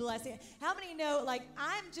need blessing. How many know, like,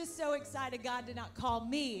 I'm just so excited God did not call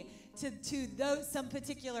me to some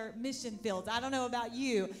particular mission fields. I don't know about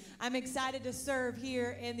you. I'm excited to serve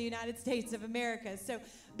here in the United States of America.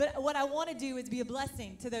 But what I want to do is be a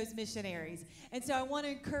blessing to those missionaries. And so I want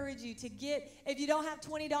to encourage you to if you don't have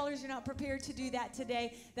 $20, you're not prepared to do that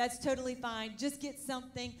today, that's totally fine. Just get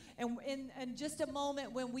something. And in just a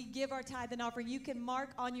moment when we give our tithe and offering, you can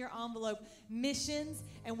mark on your envelope missions,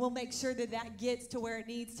 and we'll make sure that gets to where it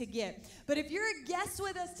needs to get. But if you're a guest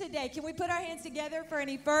with us today, can we put our hands together for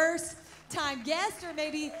any first-time guest or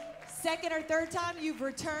maybe second or third time you've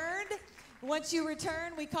returned? Once you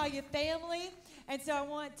return, we call you family. And so I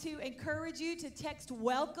want to encourage you to text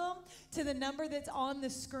welcome to the number that's on the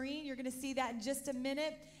screen. You're going to see that in just a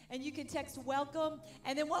minute. And you can text welcome.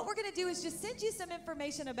 And then what we're going to do is just send you some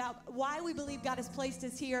information about why we believe God has placed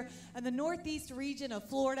us here in the northeast region of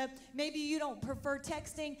Florida. Maybe you don't prefer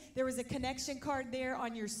texting. There was a connection card there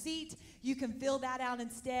on your seat. You can fill that out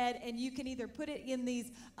instead. And you can either put it in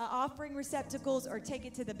these offering receptacles or take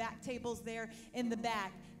it to the back tables there in the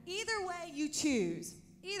back. Either way you choose.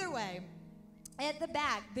 Either way. At the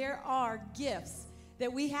back, there are gifts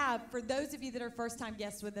that we have for those of you that are first-time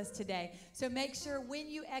guests with us today. So make sure when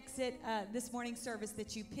you exit this morning's service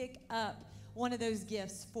that you pick up one of those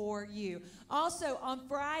gifts for you. Also, on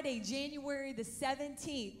Friday, January the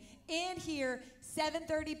 17th, in here,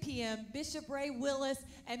 7:30 p.m., Bishop Ray Willis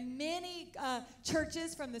and many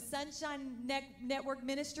churches from the Sunshine Network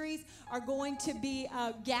Ministries are going to be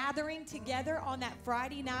gathering together on that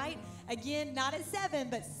Friday night. Again, not at 7,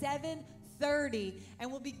 but 7:30, and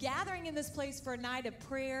we'll be gathering in this place for a night of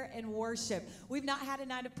prayer and worship. We've not had a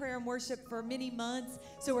night of prayer and worship for many months,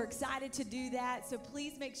 so we're excited to do that. So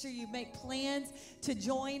please make sure you make plans to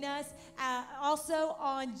join us. Also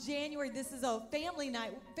on January, this is a family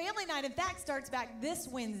night. Family night, in fact, starts back this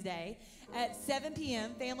Wednesday at 7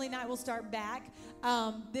 p.m. Family night will start back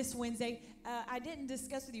this Wednesday. I didn't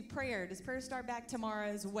discuss with you prayer. Does prayer start back tomorrow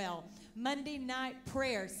as well? Monday night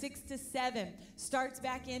prayer, 6 to 7, starts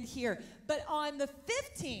back in here. But on the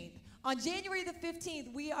 15th, on January the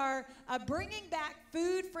 15th, we are bringing back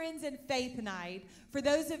Food, Friends, and Faith Night. For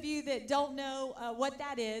those of you that don't know what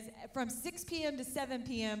that is, from 6 p.m. to 7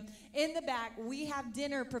 p.m. in the back, we have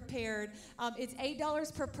dinner prepared. It's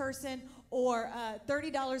 $8 per person or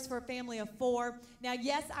 $30 for a family of 4. Now,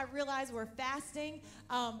 yes, I realize we're fasting,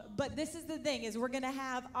 but this is the thing, is we're going to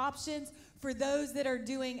have options for those that are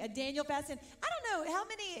doing a Daniel fast. And I don't know how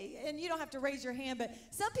many, and you don't have to raise your hand, but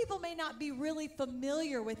some people may not be really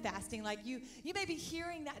familiar with fasting. Like you may be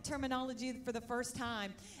hearing that terminology for the first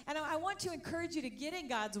time. And I want to encourage you to get in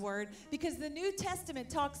God's Word, because the New Testament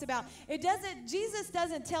talks about, Jesus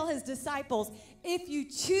doesn't tell his disciples, if you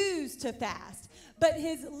choose to fast. But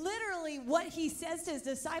literally what he says to his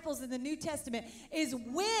disciples in the New Testament is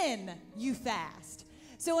when you fast.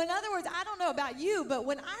 So in other words, I don't know about you, but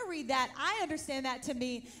when I read that, I understand that to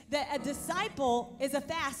mean that a disciple is a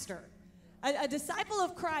faster. A disciple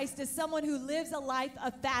of Christ is someone who lives a life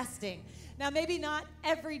of fasting. Now, maybe not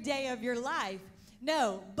every day of your life,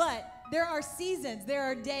 no, but there are seasons, there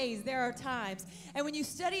are days, there are times. And when you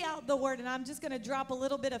study out the Word, and I'm just going to drop a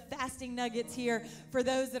little bit of fasting nuggets here for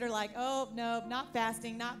those that are like, oh, no, not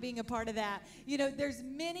fasting, not being a part of that. You know, there's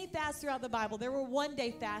many fasts throughout the Bible. There were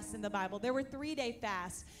 1-day fasts in the Bible. There were 3-day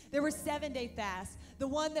fasts. There were 7-day fasts. The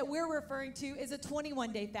one that we're referring to is a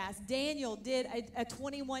 21-day fast. Daniel did a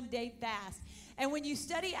 21-day fast. And when you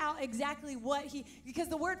study out exactly because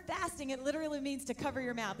the word fasting, it literally means to cover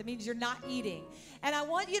your mouth. It means you're not eating. And I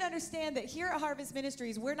want you to understand that here at Harvest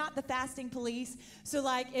Ministries, we're not the fasting police. So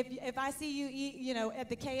like if I see you eat, at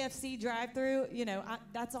the KFC drive-thru,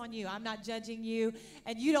 that's on you. I'm not judging you,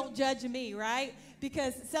 and you don't judge me, right?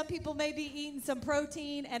 Because some people may be eating some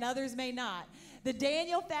protein and others may not. The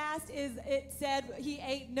Daniel fast it said he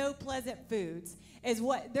ate no pleasant foods.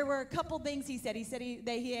 There were a couple things he said. He said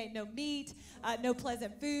he ate no meat, no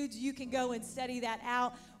pleasant foods. You can go and study that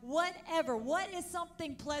out. Whatever. What is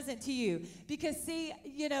something pleasant to you? Because see,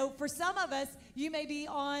 for some of us, you may be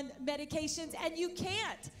on medications and you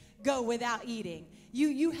can't go without eating.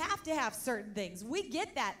 You have to have certain things. We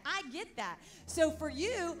get that. I get that. So for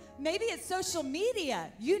you, maybe it's social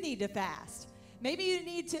media. You need to fast. Maybe you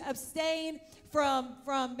need to abstain from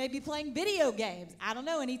maybe playing video games. I don't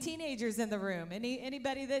know, any teenagers in the room,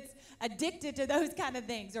 anybody that's addicted to those kind of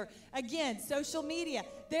things. Or again, social media.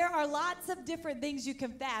 There are lots of different things you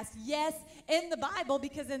can fast. Yes, in the Bible,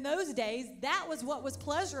 because in those days, that was what was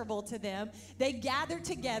pleasurable to them. They gathered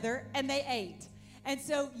together and they ate. And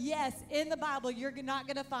so, yes, in the Bible, you're not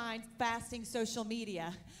going to find fasting social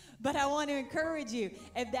media. But I want to encourage you,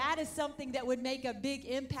 if that is something that would make a big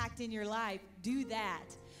impact in your life, do that.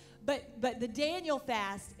 But the Daniel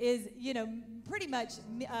fast is, pretty much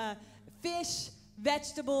fish,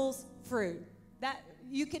 vegetables, fruit. That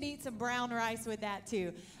you can eat some brown rice with that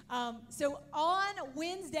too. So on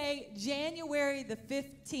Wednesday, January the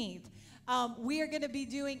 15th, we are going to be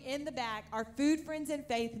doing in the back our Food, Friends, and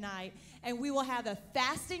Faith night, and we will have a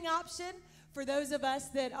fasting option for those of us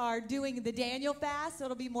that are doing the Daniel fast. So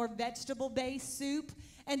it'll be more vegetable-based soup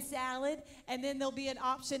and salad, and then there'll be an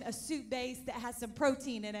option, a soup base that has some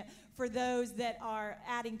protein in it for those that are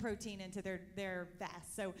adding protein into their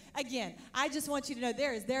fast. So again, I just want you to know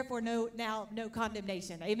there is therefore no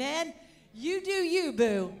condemnation. Amen? You do you,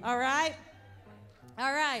 boo. All right?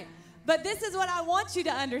 All right. But this is what I want you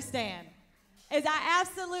to understand, is I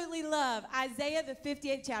absolutely love Isaiah the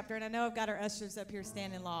 58th chapter, and I know I've got our ushers up here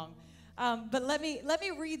standing long. But let me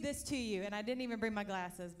read this to you, and I didn't even bring my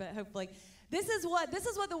glasses, but hopefully. This is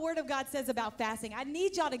what the Word of God says about fasting. I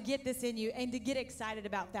need y'all to get this in you and to get excited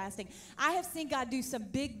about fasting. I have seen God do some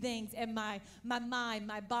big things in my mind,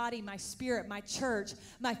 my body, my spirit, my church,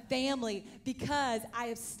 my family, because I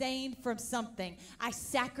abstained from something. I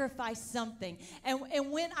sacrificed something.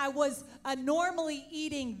 And when I was normally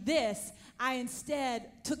eating this, I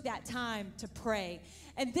instead took that time to pray.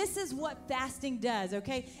 And this is what fasting does,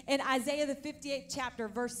 okay? In Isaiah the 58th chapter,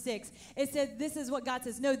 verse 6, it says, this is what God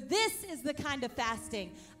says. No, this is the kind of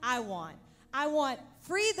fasting I want. I want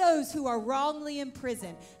free those who are wrongly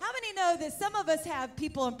imprisoned. How many know that some of us have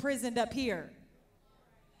people imprisoned up here?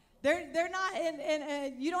 They're not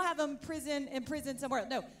you don't have them in prison somewhere else.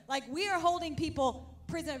 No, like we are holding people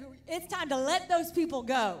prison. It's time to let those people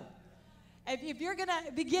go. If you're going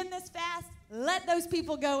to begin this fast, let those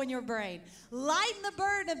people go in your brain. Lighten the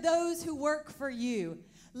burden of those who work for you.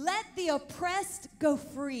 Let the oppressed go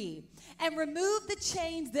free and remove the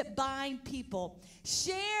chains that bind people.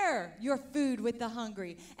 Share your food with the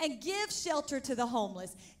hungry and give shelter to the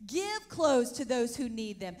homeless. Give clothes to those who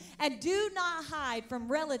need them, and do not hide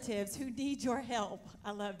from relatives who need your help.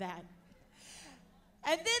 I love that.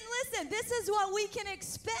 And then listen, this is what we can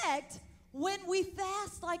expect when we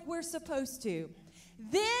fast like we're supposed to.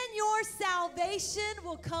 Then your salvation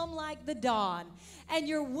will come like the dawn, and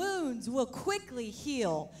your wounds will quickly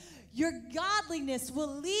heal. Your godliness will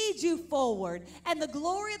lead you forward, and the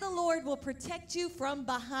glory of the Lord will protect you from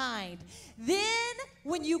behind. Then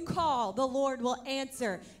when you call, the Lord will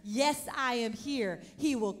answer, yes, I am here.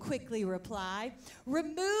 He will quickly reply.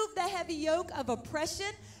 Remove the heavy yoke of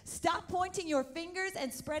oppression. Stop pointing your fingers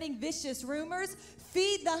and spreading vicious rumors.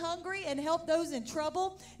 Feed the hungry and help those in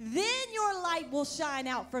trouble. Then your light will shine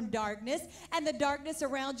out from darkness, and the darkness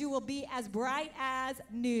around you will be as bright as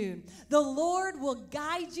noon. The Lord will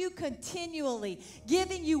guide you continually,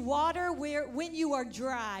 giving you water when you are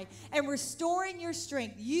dry and restoring your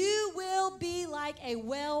strength. You will be like a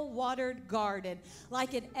well-watered garden,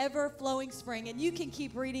 like an ever-flowing spring. And you can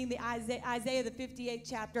keep reading the Isaiah the 58th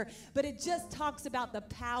chapter, but it just talks about the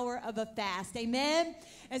power of a fast. Amen?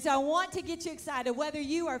 And so I want to get you excited, whether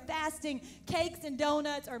you are fasting cakes and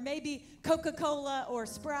donuts, or maybe Coca-Cola or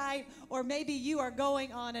Sprite, or maybe you are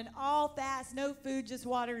going on an all-fast, no food, just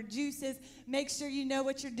water and juices. Make sure you know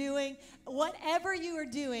what you're doing. Whatever you are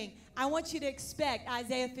doing, I want you to expect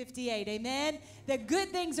Isaiah 58, amen? That good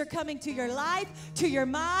things are coming to your life, to your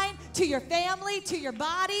mind, to your family, to your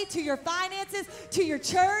body, to your finances, to your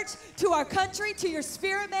church, to our country, to your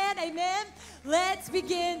spirit, man, amen? Let's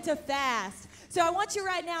begin to fast. So I want you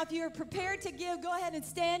right now, if you're prepared to give, go ahead and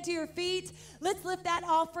stand to your feet. Let's lift that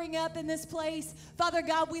offering up in this place. Father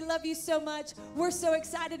God, we love you so much. We're so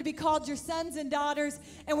excited to be called your sons and daughters,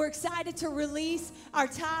 and we're excited to release our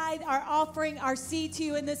tithe, our offering, our seed to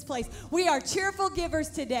you in this place. We are cheerful givers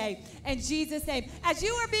today in Jesus' name. As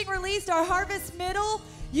you are being released, our Harvest Middle,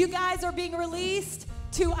 you guys are being released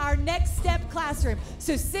to our Next Step classroom.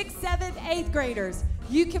 So 6th, 7th, 8th graders,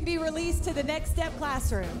 you can be released to the Next Step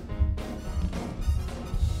classroom.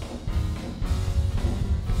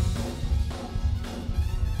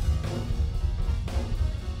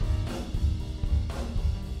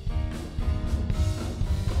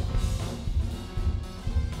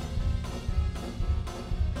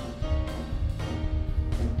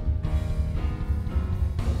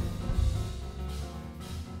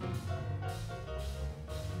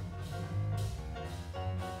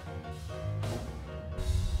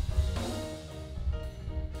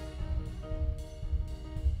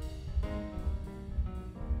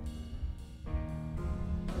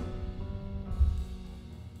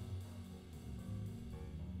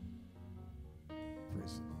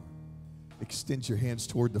 Praise the Lord. Extend your hands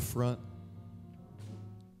toward the front.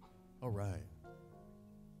 All right.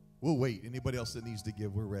 We'll wait. Anybody else that needs to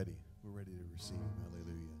give, we're ready. We're ready to receive.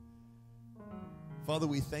 Hallelujah. Father,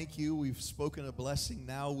 we thank you. We've spoken a blessing.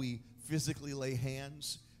 Now we physically lay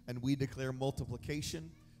hands and we declare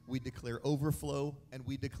multiplication. We declare overflow and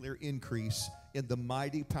we declare increase in the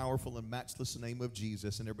mighty, powerful, and matchless name of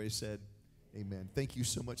Jesus. And everybody said, amen. Thank you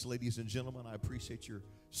so much, ladies and gentlemen. I appreciate your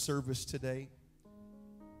service today.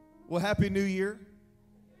 Well, Happy New Year.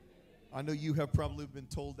 I know you have probably been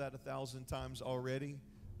told that 1,000 times already,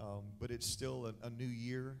 but it's still a new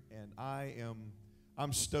year, and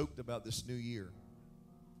I'm stoked about this new year.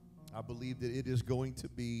 I believe that it is going to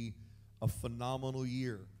be a phenomenal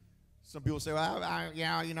year. Some people say, well,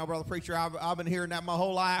 yeah, you know, Brother Preacher, I've been hearing that my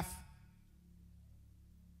whole life.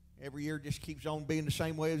 Every year just keeps on being the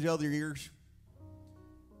same way as the other years.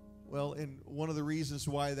 Well, and one of the reasons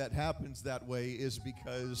why that happens that way is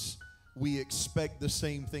because we expect the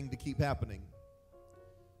same thing to keep happening.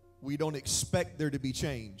 We don't expect there to be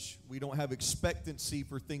change. We don't have expectancy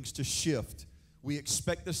for things to shift. We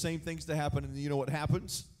expect the same things to happen, and you know what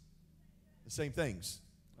happens? The same things,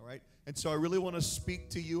 all right? And so I really want to speak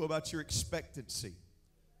to you about your expectancy.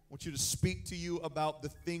 I want you to speak to you about the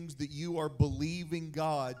things that you are believing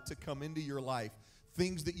God to come into your life.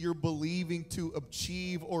 Things that you're believing to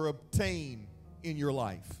achieve or obtain in your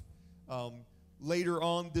life. Later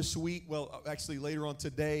on this week, well, actually later on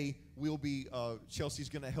today, we'll be, Chelsea's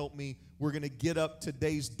going to help me. We're going to get up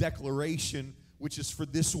today's declaration, which is for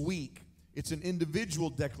this week. It's an individual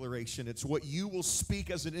declaration. It's what you will speak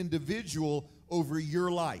as an individual over your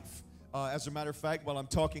life. As a matter of fact, while I'm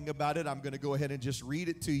talking about it, I'm going to go ahead and just read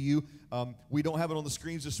it to you. We don't have it on the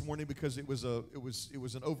screens this morning because it was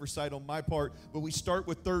an oversight on my part. But we start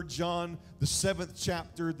with 3 John, the 7th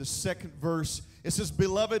chapter, the 2nd verse. It says,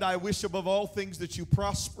 "Beloved, I wish above all things that you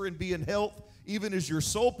prosper and be in health, even as your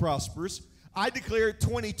soul prospers. I declare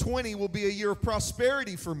 2020 will be a year of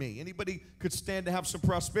prosperity for me." Anybody could stand to have some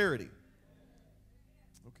prosperity?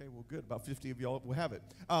 Okay, well, good. About 50 of y'all will have it.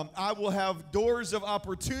 I will have doors of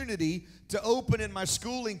opportunity to open in my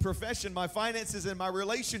schooling, profession, my finances, and my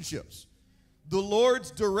relationships. The Lord's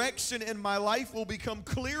direction in my life will become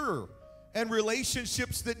clearer, and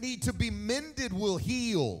relationships that need to be mended will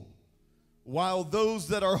heal, while those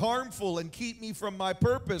that are harmful and keep me from my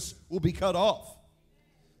purpose will be cut off.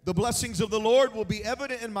 The blessings of the Lord will be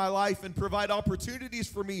evident in my life and provide opportunities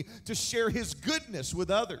for me to share His goodness with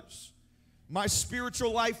others. My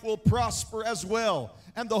spiritual life will prosper as well,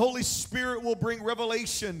 and the Holy Spirit will bring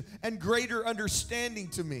revelation and greater understanding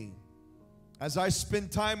to me. As I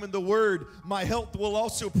spend time in the Word, my health will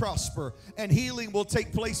also prosper, and healing will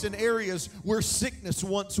take place in areas where sickness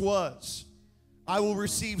once was. I will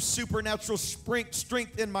receive supernatural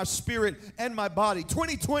strength in my spirit and my body.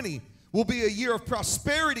 2020 will be a year of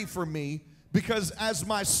prosperity for me, because as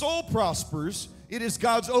my soul prospers, it is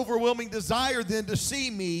God's overwhelming desire then to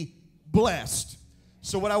see me blessed.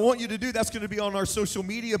 So what I want you to do, that's going to be on our social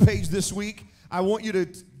media page this week. I want you to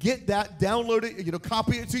get that, download it,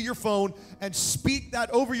 copy it to your phone, and speak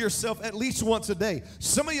that over yourself at least once a day.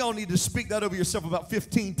 Some of y'all need to speak that over yourself about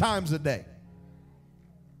 15 times a day,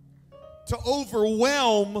 to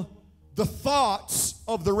overwhelm the thoughts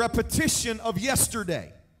of the repetition of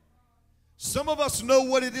yesterday. Some of us know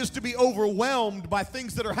what it is to be overwhelmed by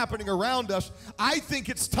things that are happening around us. I think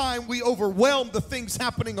it's time we overwhelm the things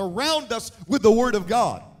happening around us with the Word of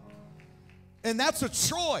God. And that's a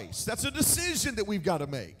choice. That's a decision that we've got to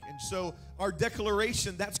make. And so our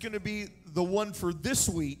declaration, that's going to be the one for this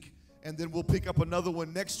week. And then we'll pick up another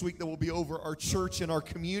one next week that will be over our church and our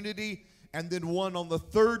community. And then one on the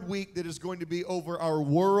third week that is going to be over our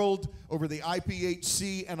world, over the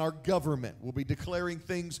IPHC and our government. We'll be declaring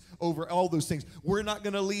things over all those things. We're not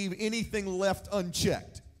going to leave anything left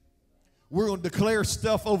unchecked. We're going to declare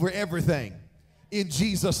stuff over everything in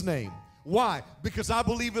Jesus' name. Why? Because I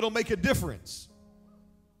believe it'll make a difference.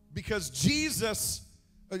 Because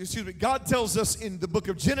God tells us in the book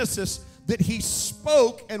of Genesis that he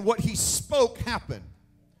spoke, and what he spoke happened.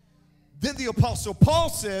 Then the Apostle Paul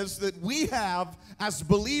says that we have, as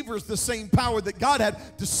believers, the same power that God had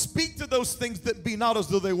to speak to those things that be not as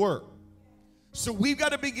though they were. So we've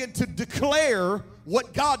got to begin to declare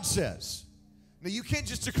what God says. Now, you can't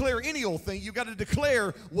just declare any old thing. You've got to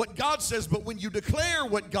declare what God says. But when you declare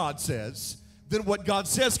what God says, then what God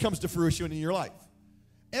says comes to fruition in your life.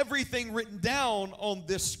 Everything written down on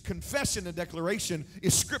this confession and declaration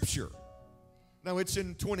is Scripture. Now, it's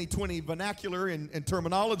in 2020 vernacular and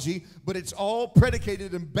terminology, but it's all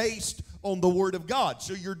predicated and based on the Word of God.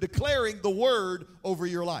 So you're declaring the Word over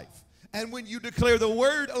your life. And when you declare the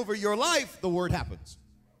Word over your life, the Word happens.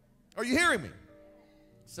 Are you hearing me?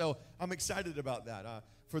 So I'm excited about that.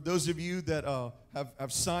 For those of you that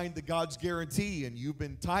have signed the God's guarantee and you've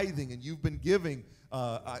been tithing and you've been giving,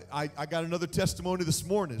 I got another testimony this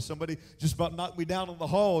morning. Somebody just about knocked me down on the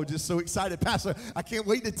hall, just so excited. Pastor, I can't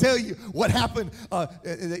wait to tell you what happened.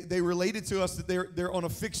 They related to us that they're on a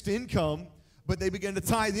fixed income, but they began to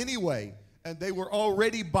tithe anyway. And they were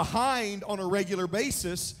already behind on a regular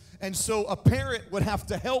basis. And so a parent would have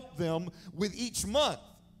to help them with each month.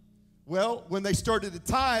 Well, when they started to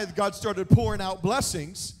tithe, God started pouring out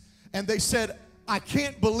blessings. And they said, I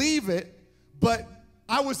can't believe it, but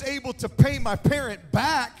I was able to pay my parent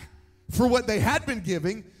back for what they had been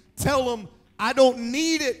giving, tell them I don't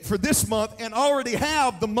need it for this month, and already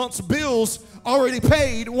have the month's bills already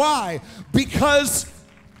paid. Why? Because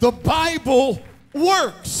the Bible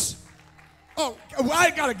works. Oh, I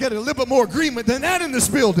got to get a little bit more agreement than that in this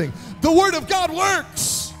building. The Word of God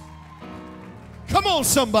works. Come on,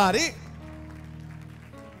 somebody.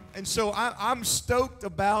 And so I'm stoked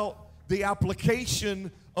about the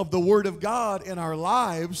application of the Word of God in our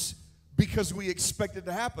lives because we expect it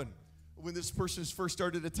to happen. When this person first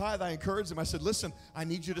started to tithe, I encouraged him. I said, listen, I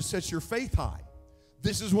need you to set your faith high.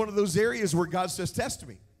 This is one of those areas where God says, test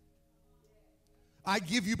me. I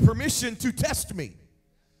give you permission to test me.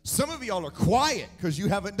 Some of y'all are quiet because you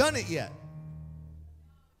haven't done it yet.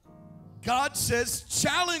 God says,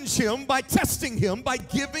 challenge him by testing him, by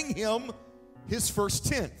giving him his first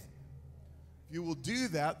tenth. If you will do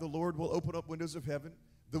that, the Lord will open up windows of heaven,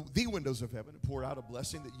 the windows of heaven, and pour out a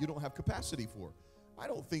blessing that you don't have capacity for. I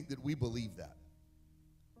don't think that we believe that.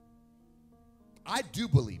 I do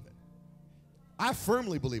believe it. I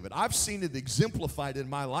firmly believe it. I've seen it exemplified in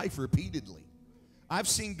my life repeatedly. I've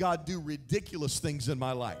seen God do ridiculous things in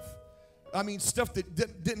my life. I mean, stuff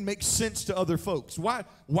that didn't make sense to other folks. Why?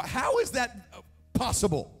 How is that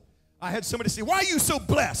possible? I had somebody say, why are you so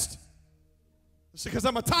blessed? I said, because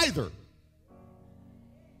I'm a tither.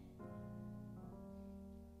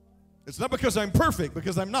 It's not because I'm perfect,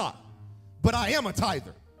 because I'm not. But I am a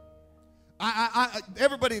tither.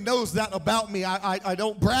 Everybody knows that about me. I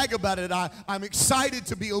don't brag about it. I'm excited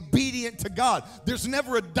to be obedient to God. There's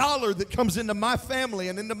never a dollar that comes into my family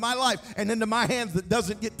and into my life and into my hands that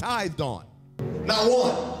doesn't get tithed on. Not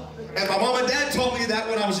one. And my mom and dad told me that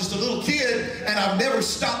when I was just a little kid, and I've never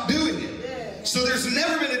stopped doing it. So there's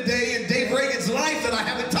never been a day in Dave Ragan's life that I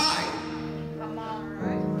haven't tithed.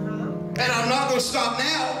 And I'm not going to stop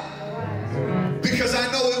now because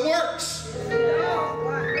I know it works.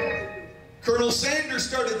 Colonel Sanders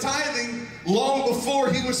started tithing long before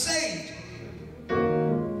he was saved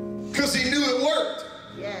because he knew it worked.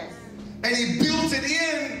 Yes. And he built it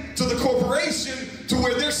in to the corporation to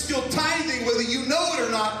where they're still tithing whether you know it or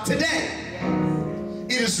not today.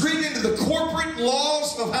 Yes. It is written into the corporate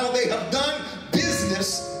laws of how they have done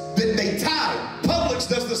business that they tithe. Publix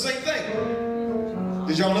does the same thing.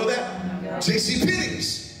 Did y'all know that? Yeah.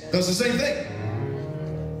 JCPenney's does the same thing.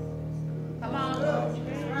 Come on.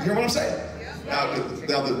 You hear what I'm saying? Now,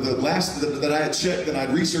 the last that I had checked and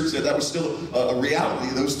I'd researched that was still a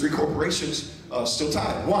reality. Those three corporations still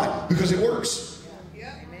tithe. Why? Because it works.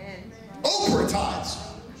 Oprah tithes.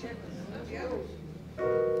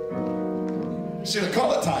 She didn't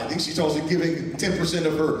call it tithing. She calls it giving 10%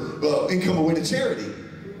 of her income away to charity.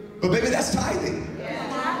 But baby, that's tithing.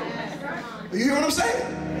 You hear what I'm saying?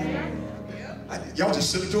 Y'all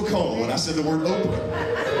just slipped into a coma when I said the word Oprah.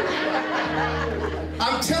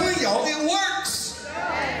 I'm telling y'all, it works.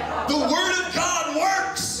 The Word of God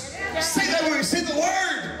works. Say that with me. Say the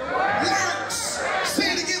Word works.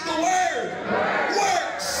 Say it again, the Word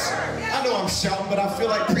shouting, but I feel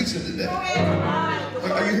like preaching today.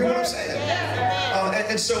 Are you hearing what I'm saying?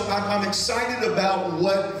 And so I'm excited about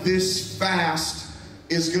what this fast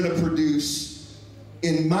is going to produce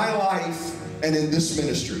in my life and in this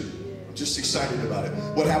ministry. I'm just excited about it.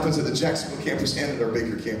 What happens at the Jacksonville campus and at our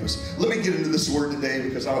Baker campus. Let me get into this word today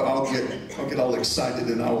because I'll get all excited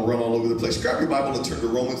and I'll run all over the place. Grab your Bible and turn to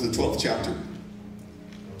Romans, the 12th chapter.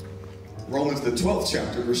 Romans, the 12th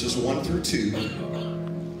chapter, verses 1 through 2.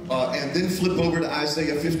 And then flip over to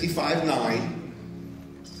Isaiah 55:9.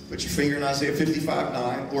 Put your finger in Isaiah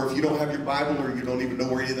 55:9. Or if you don't have your Bible or you don't even know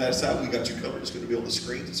where any of that's at, we got you covered. It's going to be on the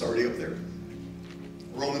screen. It's already up there.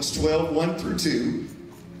 Romans 12, 1 through 2.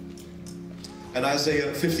 And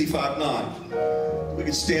Isaiah 55:9. We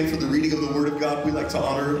can stand for the reading of the Word of God. We like to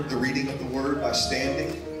honor the reading of the Word by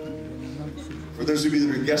standing. For those of you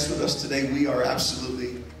that are guests with us today, we are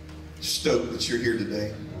absolutely stoked that you're here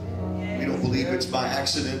today. We don't believe it's by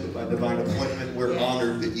accident, but by divine appointment. We're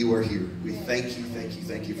honored that you are here. We thank you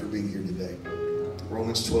for being here today.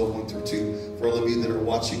 Romans 12, 1 through 2. For all of you that are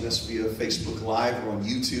watching us via Facebook Live or on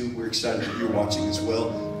YouTube, we're excited that you're watching as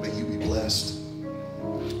well. May you be blessed.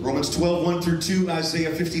 Romans 12, 1 through 2,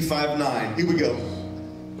 Isaiah 55:9. Here we go.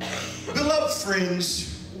 Beloved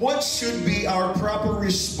friends, what should be our proper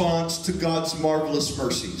response to God's marvelous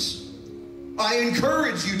mercies? I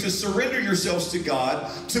encourage you to surrender yourselves to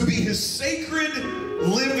God, to be His sacred,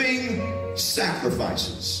 living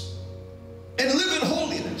sacrifices. And live in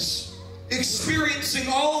holiness, experiencing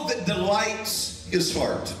all that delights His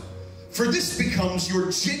heart. For this becomes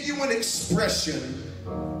your genuine expression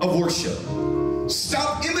of worship.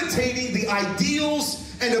 Stop imitating the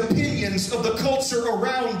ideals and opinions of the culture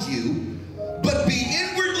around you, but be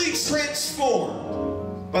inwardly transformed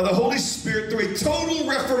by the Holy Spirit through a total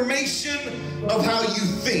reformation of how you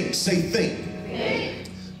think. Say think.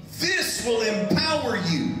 This will empower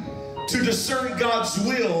you to discern God's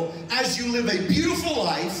will as you live a beautiful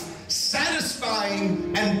life,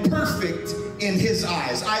 satisfying and perfect in His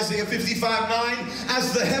eyes. Isaiah 55:9,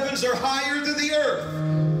 as the heavens are higher than the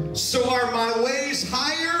earth, so are my ways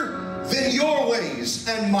higher than your ways,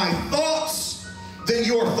 and my thoughts than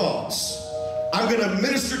your thoughts. I'm going to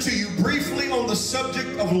minister to you briefly on the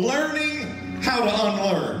subject of learning how to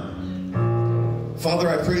unlearn. Father,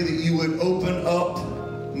 I pray that you would open up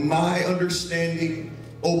my understanding,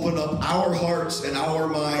 open up our hearts and our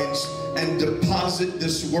minds, and deposit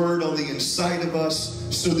this word on the inside of us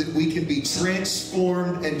so that we can be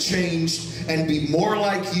transformed and changed and be more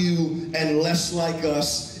like you and less like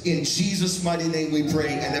us. In Jesus' mighty name we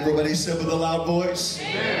pray. And everybody said with a loud voice,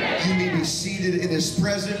 amen. You may be seated in His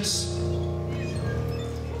presence.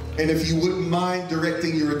 And if you wouldn't mind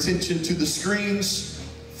directing your attention to the screens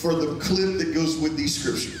for the clip that goes with these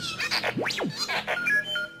scriptures.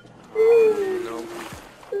 No.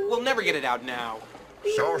 We'll never get it out now.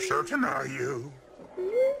 So certain are you?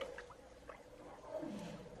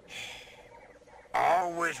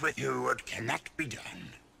 Always with you it cannot be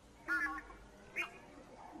done.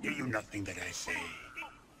 Do you nothing that I say?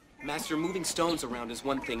 Master, moving stones around is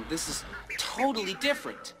one thing. This is totally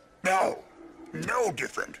different. No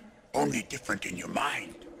different. Only different in your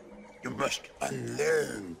mind. You must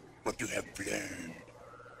unlearn what you have learned.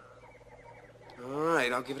 All right,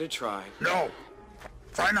 I'll give it a try. No,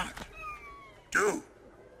 try not. Do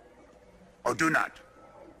or do not.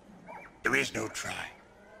 There is no try.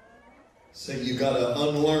 Say you gotta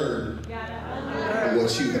unlearn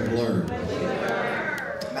what you have learned.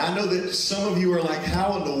 Now I know that some of you are like,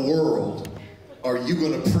 how in the world are you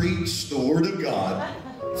gonna preach the Word of God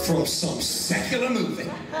from some secular movie?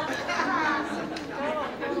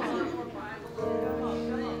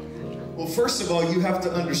 Well, first of all, you have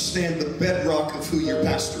to understand the bedrock of who your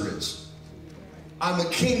pastor is. I'm a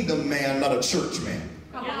kingdom man, not a church man.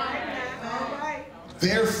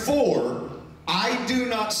 Therefore, I do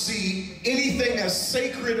not see anything as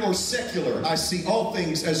sacred or secular. I see all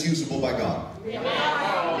things as usable by God.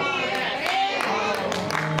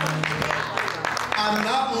 I'm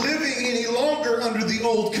not living any longer under the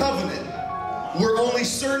old covenant, where only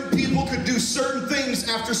certain people could do certain things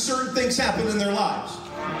after certain things happen in their lives.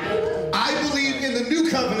 I believe in the new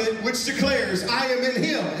covenant, which declares I am in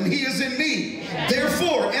Him and He is in me.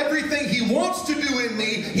 Therefore, everything He wants to do in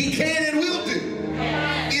me, He can and will do.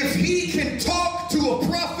 If He can talk to a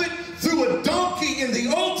prophet through a donkey in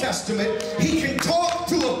the Old Testament, He can talk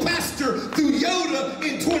to a pastor through Yoda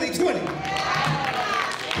in 2020.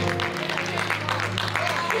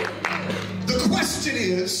 The question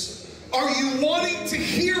is, are you wanting to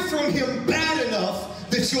hear from Him bad enough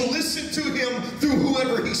that you'll listen to Him through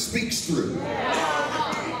whoever He speaks through?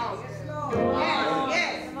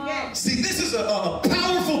 See, this is a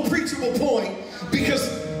powerful preacher principal point, because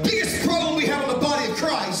the biggest problem we have in the body of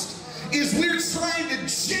Christ is we're trying to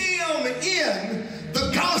jam in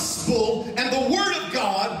the gospel and the word of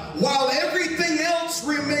God while everything else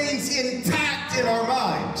remains intact in our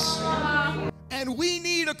minds. And we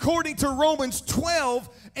need, according to Romans 12,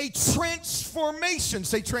 a transformation.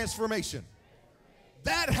 Say transformation.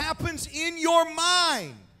 That happens in your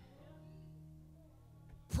mind.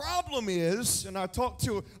 Problem is, and I talked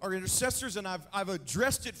to our intercessors, and I've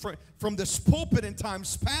addressed it from this pulpit in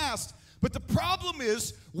times past, but the problem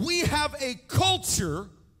is we have a culture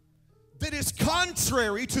that is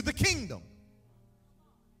contrary to the kingdom.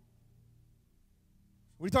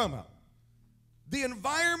 What are you talking about? The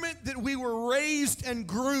environment that we were raised and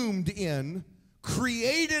groomed in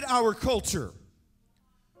created our culture.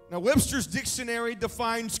 Now, Webster's dictionary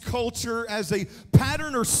defines culture as a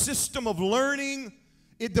pattern or system of learning.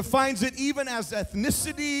 It defines it even as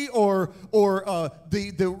ethnicity or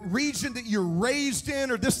the region that you're raised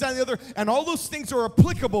in or this, that, and the other. And all those things are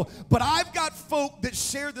applicable. But I've got folk that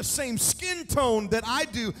share the same skin tone that I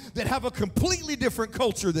do that have a completely different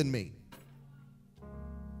culture than me.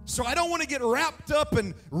 So I don't want to get wrapped up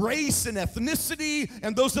in race and ethnicity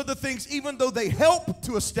and those other things, even though they help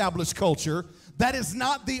to establish culture. That is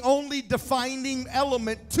not the only defining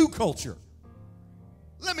element to culture.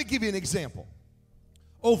 Let me give you an example.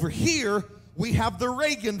 Over here, we have the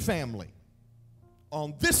Ragan family.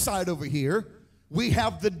 On this side over here, we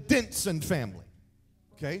have the Denson family.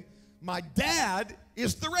 Okay? My dad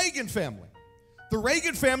is the Ragan family. The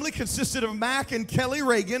Ragan family consisted of Mac and Kelly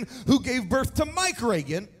Ragan, who gave birth to Mike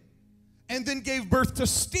Ragan, and then gave birth to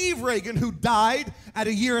Steve Ragan, who died at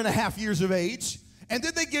 1.5 years of age. And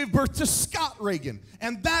then they gave birth to Scott Ragan.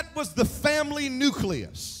 And that was the family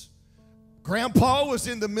nucleus. Grandpa was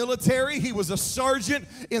in the military. He was a sergeant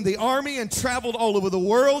in the army and traveled all over the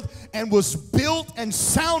world and was built and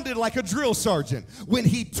sounded like a drill sergeant. When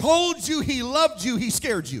he told you he loved you, he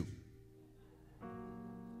scared you.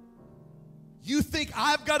 You think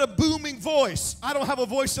I've got a booming voice. I don't have a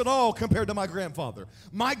voice at all compared to my grandfather.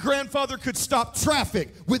 My grandfather could stop traffic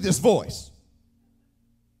with his voice.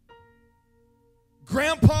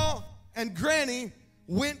 Grandpa and Granny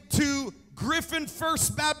went to Griffin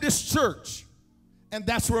First Baptist Church, and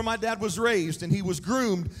that's where my dad was raised, and he was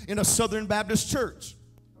groomed in a Southern Baptist church.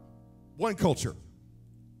 One culture.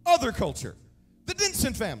 Other culture. The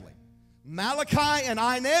Denson family. Malachi and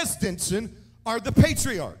Inez Denson are the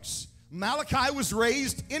patriarchs. Malachi was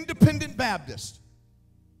raised independent Baptist.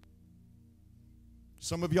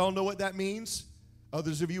 Some of y'all know what that means.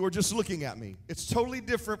 Others of you are just looking at me. It's totally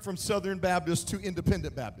different from Southern Baptist to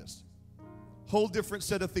independent Baptist. Whole different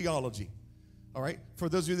set of theology. All right? For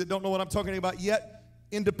those of you that don't know what I'm talking about yet,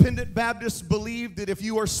 independent Baptists believe that if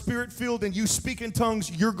you are spirit-filled and you speak in tongues,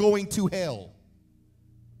 you're going to hell.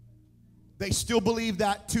 They still believe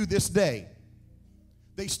that to this day.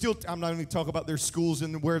 They still, I'm not going to talk about their schools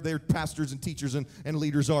and where their pastors and teachers and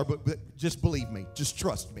leaders are, but just believe me. Just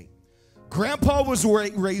trust me. Grandpa was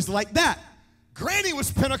raised like that. Granny was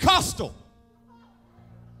Pentecostal.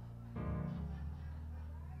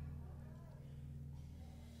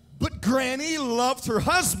 But Granny loved her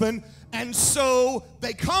husband, and so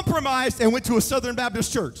they compromised and went to a Southern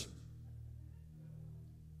Baptist church.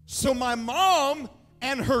 So my mom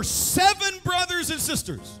and her 7 brothers and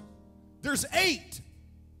sisters, there's 8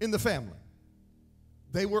 in the family.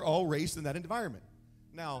 They were all raised in that environment.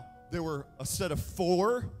 Now, there were a set of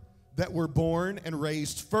 4 that were born and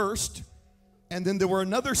raised first, and then there were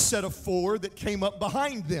another set of 4 that came up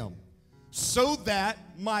behind them. So that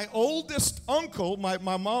my oldest uncle, my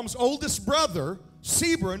mom's oldest brother,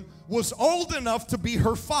 Sebron, was old enough to be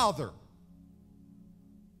her father.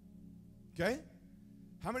 Okay?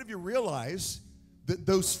 How many of you realize that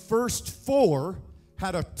those first 4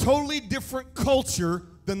 had a totally different culture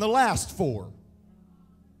than the last 4?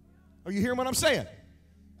 Are you hearing what I'm saying?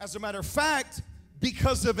 As a matter of fact,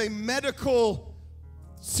 because of a medical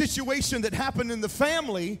situation that happened in the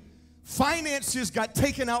family, finances got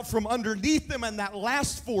taken out from underneath them and that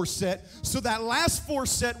last 4 set, so that last 4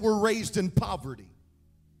 set were raised in poverty.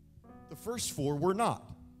 The first 4 were not.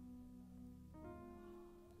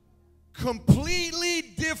 Completely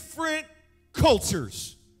different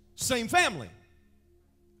cultures, same family.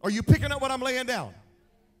 Are you picking up what I'm laying down?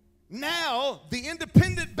 Now, the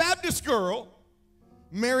independent Baptist girl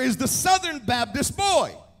marries the Southern Baptist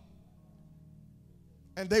boy,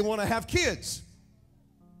 and they want to have kids.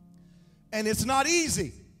 And it's not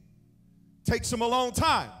easy. Takes them a long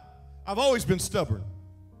time. I've always been stubborn.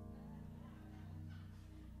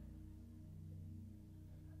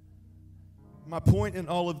 My point in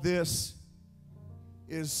all of this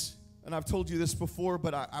is and I've told you this before,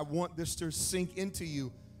 but I want this to sink into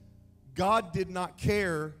you. God did not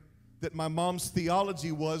care that my mom's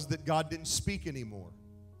theology was that God didn't speak anymore.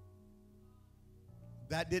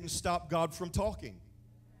 That didn't stop God from talking.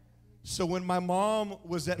 So when my mom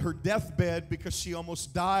was at her deathbed because she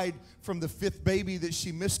almost died from the 5th baby that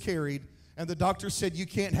she miscarried, and the doctor said, you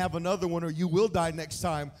can't have another one or you will die next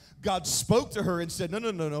time, God spoke to her and said,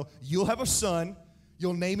 no. You'll have a son.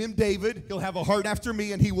 You'll name him David. He'll have a heart after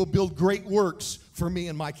me, and he will build great works for me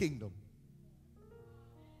in my kingdom.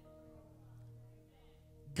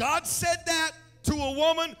 God said that to a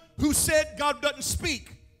woman who said God doesn't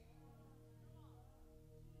speak.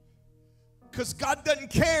 Because God doesn't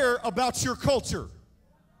care about your culture.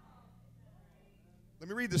 Let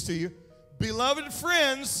me read this to you. Beloved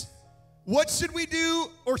friends, what should we do,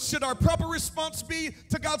 or should our proper response be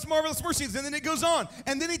to God's marvelous mercies? And then it goes on.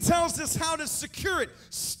 And then he tells us how to secure it.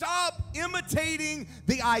 Stop imitating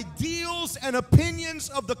the ideals and opinions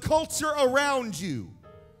of the culture around you.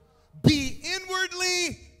 Be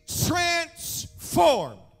inwardly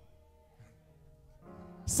transformed.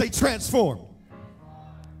 Say transformed.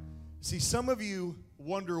 See, some of you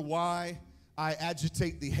wonder why I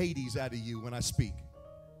agitate the Hades out of you when I speak.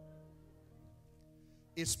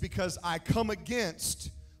 It's because I come against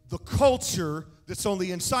the culture that's on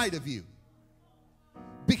the inside of you.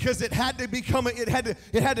 Because it had to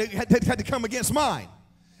come against mine.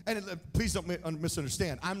 And please don't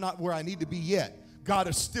misunderstand. I'm not where I need to be yet. God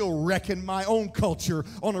is still wrecking my own culture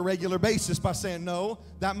on a regular basis by saying, no,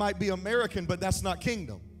 that might be American, but that's not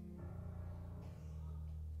kingdom.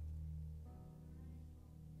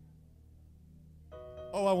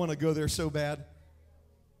 Oh, I want to go there so bad.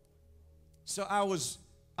 So I was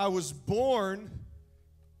born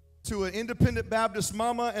to an independent Baptist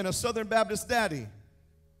mama and a Southern Baptist daddy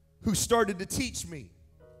who started to teach me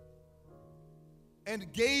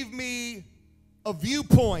and gave me a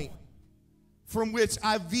viewpoint from which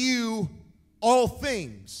I view all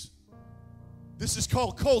things. This is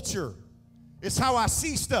called culture. It's how I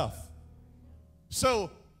see stuff.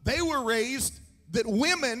 So they were raised that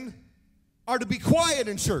women are to be quiet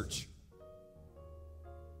in church,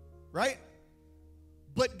 right?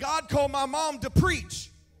 But God called my mom to preach.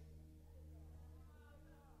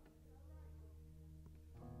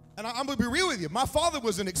 And I'm going to be real with you. My father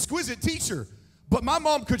was an exquisite teacher, but my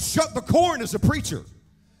mom could shut the corn as a preacher.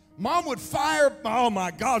 Mom would fire, oh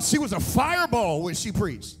my God, she was a fireball when she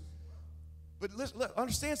preached. But listen,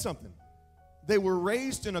 understand something. They were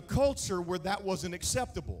raised in a culture where that wasn't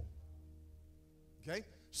acceptable. Okay?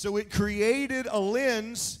 So it created a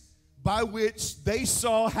lens by which they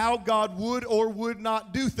saw how God would or would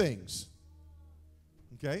not do things.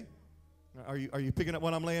 Okay? Are you picking up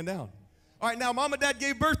what I'm laying down? All right, now mom and dad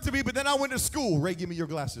gave birth to me, but then I went to school. Ray, give me your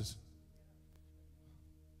glasses.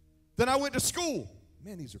 Then I went to school.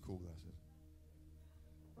 Man, these are cool glasses.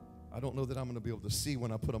 I don't know that I'm going to be able to see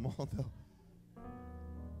when I put them on, though.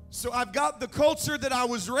 So I've got the culture that I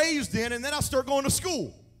was raised in, and then I start going to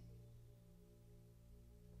school.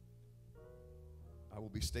 I will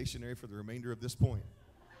be stationary for the remainder of this point.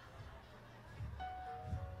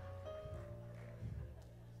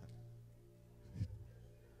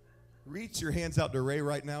 Reach your hands out to Ray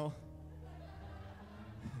right now.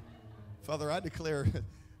 Father, I declare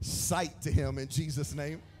sight to him in Jesus'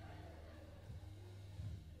 name.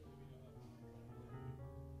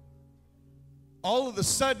 All of a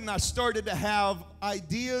sudden, I started to have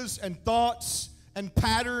ideas and thoughts and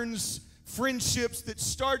patterns, friendships that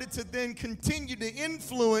started to then continue to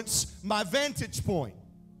influence my vantage point.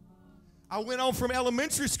 I went on from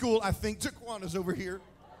elementary school, I think. Jaquana's over here.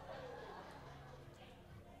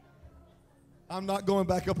 I'm not going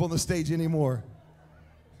back up on the stage anymore.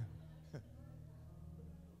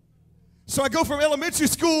 So I go from elementary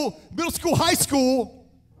school, middle school, high school.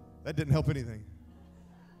 That didn't help anything.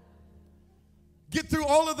 Get through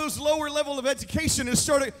all of those lower level of education and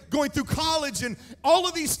started going through college, and all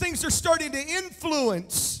of these things are starting to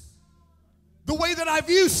influence the way that I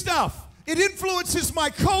view stuff. It influences my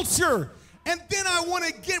culture. And then I want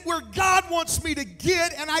to get where God wants me to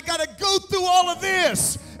get, and I got to go through all of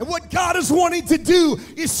this. And what God is wanting to do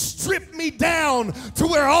is strip me down to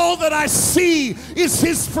where all that I see is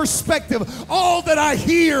His perspective. All that I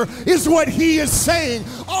hear is what He is saying.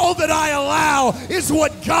 All that I allow is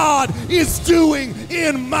what God is doing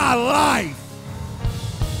in my life.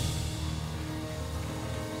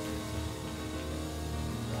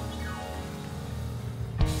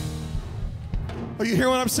 Are you hearing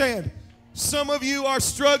what I'm saying? Some of you are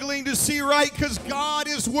struggling to see right because God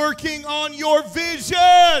is working on your vision.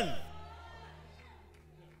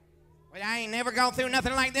 Well, I ain't never gone through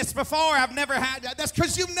nothing like this before. I've never had that. That's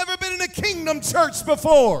because you've never been in a kingdom church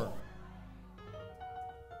before.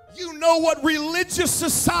 You know what religious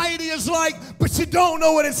society is like, but you don't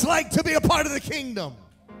know what it's like to be a part of the kingdom.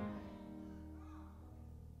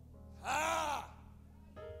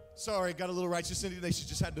 Sorry, got a little righteous indignation.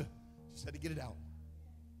 Just had to get it out.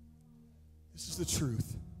 This is the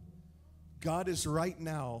truth. God is right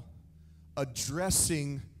now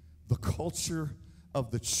addressing the culture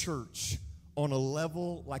of the church on a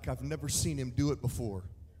level like I've never seen him do it before.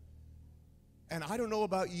 And I don't know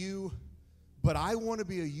about you, but I want to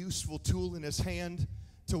be a useful tool in his hand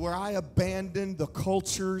to where I abandon the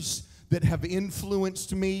cultures that have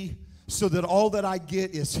influenced me so that all that I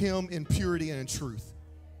get is him in purity and in truth.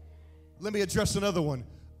 Let me address another one.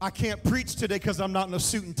 I can't preach today because I'm not in a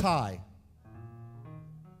suit and tie.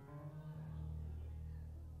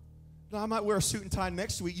 Now, I might wear a suit and tie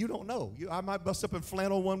next week. You don't know. I might bust up in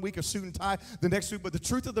flannel one week, a suit and tie the next week. But the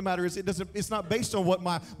truth of the matter is it's not based on what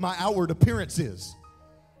my outward appearance is.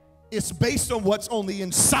 It's based on what's on the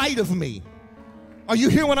inside of me. Are you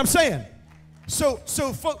hearing what I'm saying? So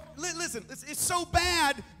listen, it's so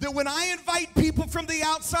bad that when I invite people from the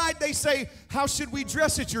outside, they say, how should we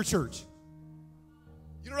dress at your church?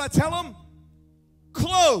 You know what I tell them?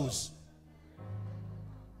 Clothes.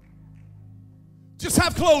 Just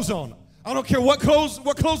have clothes on. I don't care what clothes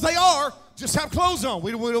they are. Just have clothes on.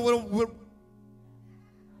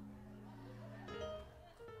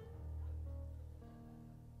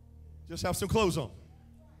 Just have some clothes on.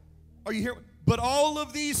 Are you here? But all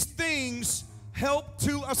of these things help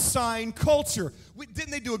to assign culture.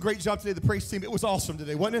 Didn't they do a great job today, the praise team? It was awesome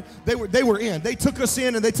today, wasn't it? They were in. They took us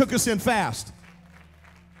in, and they took us in fast.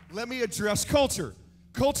 Let me address culture.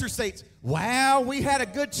 Culture states, wow, we had a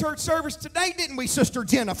good church service today, didn't we, Sister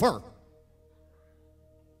Jennifer?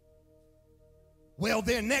 Well,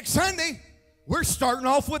 then next Sunday, we're starting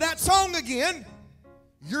off with that song again.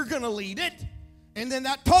 You're going to lead it. And then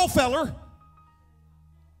that tall feller,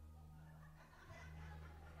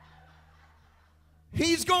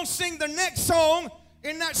 he's going to sing the next song,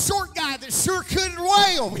 and that short guy that sure couldn't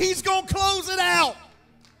wail, he's going to close it out.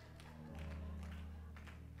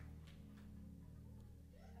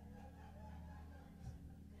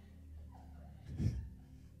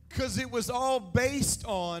 Because it was all based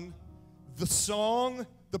on the song,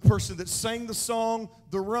 the person that sang the song,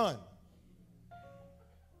 the run.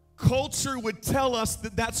 Culture would tell us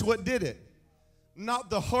that that's what did it, not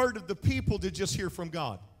the heart of the people to just hear from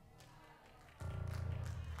God.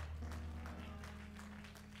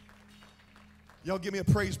 Y'all give me a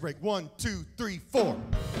praise break. 1, 2, 3, 4.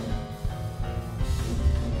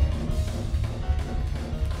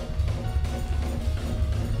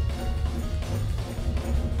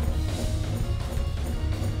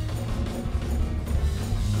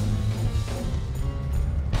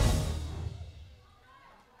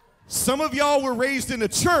 Some of y'all were raised in a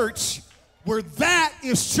church where that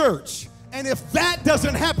is church. And if that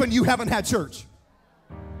doesn't happen, you haven't had church.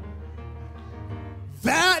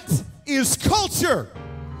 That is culture.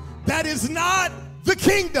 That is not the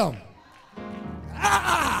kingdom.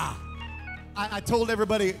 I told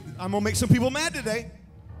everybody I'm going to make some people mad today.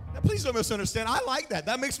 Now, please don't misunderstand. I like that.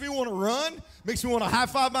 That makes me want to run. Makes me want to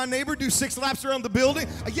high-five my neighbor, do 6 laps around the building.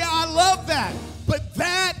 Yeah, I love that. But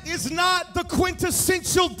that is not the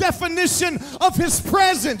quintessential definition of his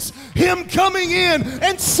presence. Him coming in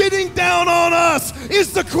and sitting down on us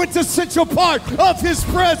is the quintessential part of his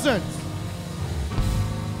presence.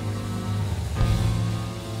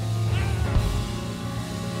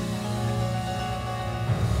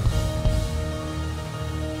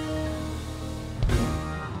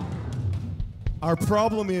 Our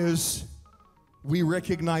problem is we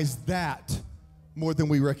recognize that more than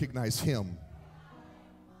we recognize him.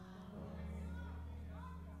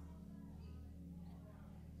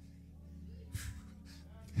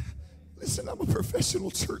 Listen, I'm a professional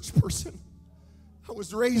church person. I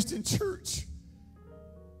was raised in church.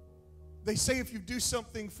 They say if you do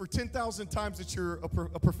something for 10,000 times that you're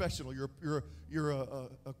a professional, you're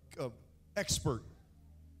a expert.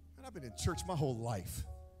 And I've been in church my whole life.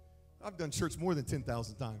 I've done church more than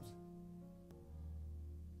 10,000 times.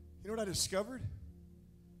 You know what I discovered?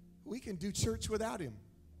 We can do church without him.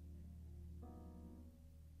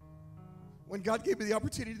 When God gave me the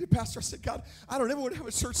opportunity to pastor, I said, God, I don't ever want to have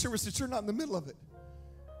a church service that you're not in the middle of it.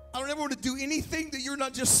 I don't ever want to do anything that you're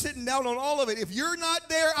not just sitting down on all of it. If you're not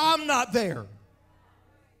there, I'm not there.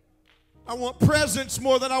 I want presence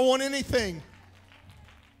more than I want anything.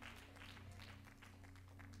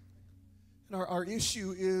 And our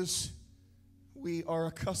issue is we are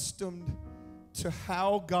accustomed to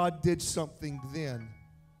how God did something then.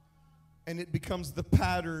 and it becomes the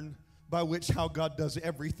pattern by which how God does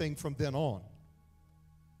everything from then on.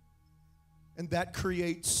 And that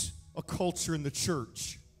creates a culture in the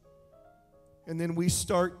church. And then we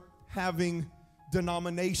start having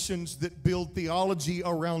denominations that build theology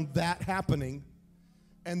around that happening.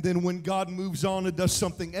 And then when God moves on and does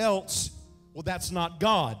something else, well, that's not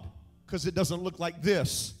God, because it doesn't look like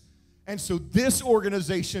this. And so this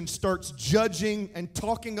organization starts judging and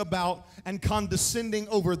talking about and condescending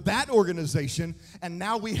over that organization, and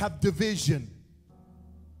now we have division.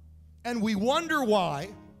 And we wonder why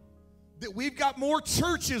that we've got more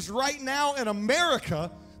churches right now in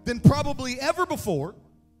America than probably ever before.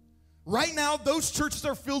 Right now, those churches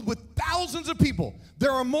are filled with thousands of people.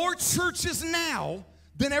 There are more churches now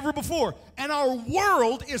than ever before, and our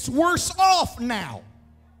world is worse off now.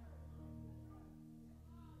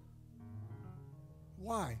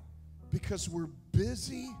 Why? Because we're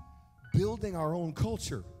busy building our own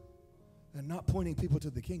culture and not pointing people to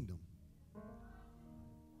the kingdom.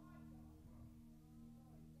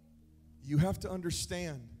 You have to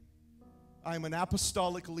understand, I'm an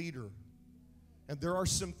apostolic leader, and there are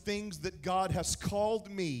some things that God has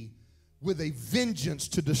called me with a vengeance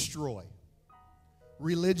to destroy.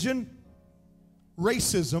 Religion,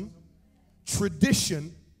 racism,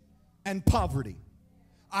 tradition, and poverty.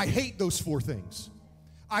 I hate those four things.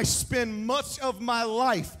 I spend much of my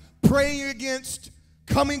life praying against,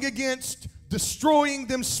 coming against, destroying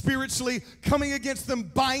them spiritually, coming against them,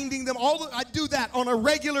 binding them. I do that on a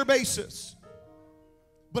regular basis.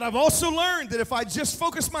 But I've also learned that if I just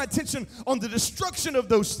focus my attention on the destruction of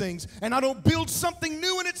those things and I don't build something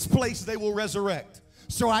new in its place, they will resurrect.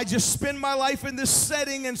 So I just spend my life in this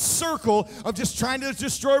setting and circle of just trying to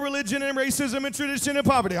destroy religion and racism and tradition and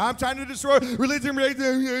poverty. I'm trying to destroy religion and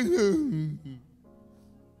racism.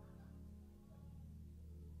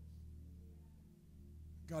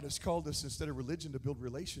 God has called us, instead of religion, to build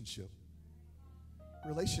relationship.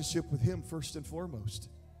 Relationship with Him first and foremost.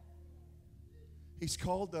 He's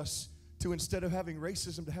called us to, instead of having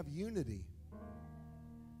racism, to have unity.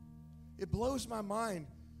 It blows my mind.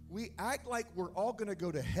 We act like we're all going to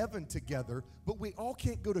go to heaven together, but we all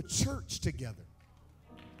can't go to church together.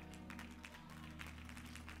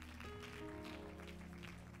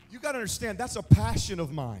 You got to understand, that's a passion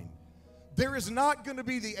of mine. There is not going to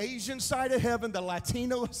be the Asian side of heaven, the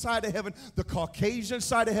Latino side of heaven, the Caucasian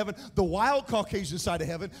side of heaven, the wild Caucasian side of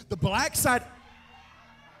heaven, the black side.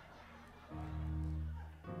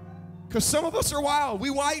 Because some of us are wild. We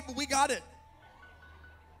white, but we got it.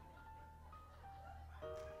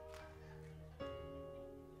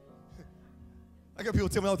 I got people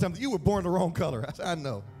tell me all the time, you were born the wrong color. I said, I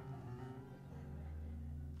know.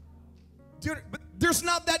 Dude, but there's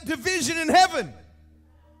not that division in heaven.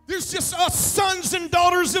 There's just us sons and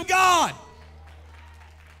daughters of God.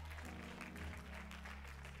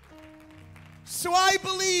 So I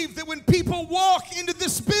believe that when people walk into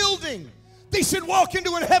this building, they should walk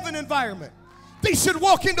into a heaven environment. They should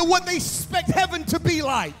walk into what they expect heaven to be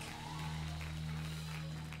like.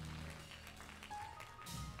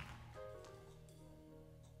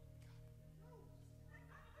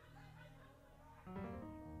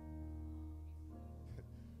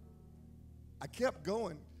 I kept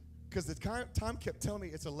going because the time kept telling me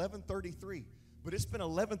it's 11:33, but it's been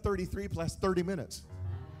 11:33 plus 30 minutes.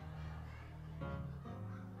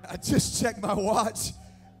 I just checked my watch,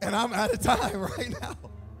 and I'm out of time right now.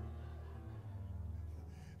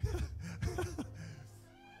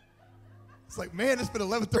 It's like, man, it's been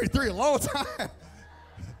 11:33 a long time.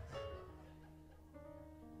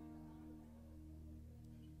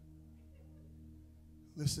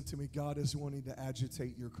 Listen to me. God is wanting to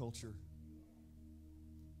agitate your culture.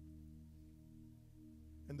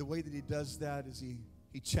 And the way that He does that is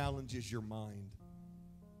He challenges your mind.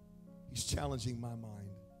 He's challenging my mind.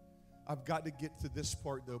 I've got to get to this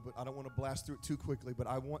part, though, but I don't want to blast through it too quickly. But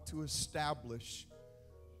I want to establish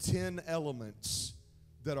 10 elements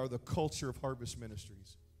that are the culture of Harvest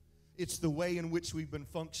Ministries. It's the way in which we've been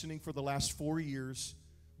functioning for the last 4 years,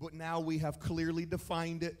 but now we have clearly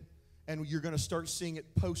defined it, and you're going to start seeing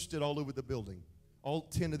it posted all over the building, all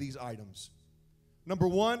 10 of these items. Number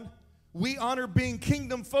one, we honor being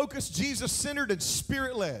kingdom-focused, Jesus-centered, and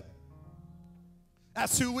Spirit-led.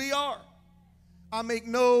 That's who we are. I make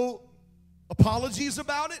no apologies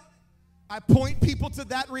about it. I point people to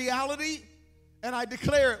that reality, and I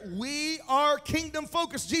declare it. We are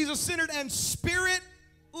kingdom-focused, Jesus-centered, and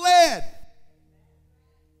Spirit-led.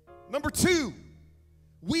 Number two,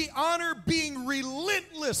 we honor being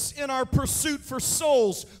relentless in our pursuit for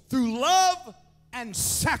souls through love and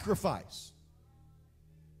sacrifice.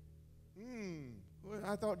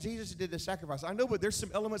 I thought Jesus did the sacrifice. I know, but there's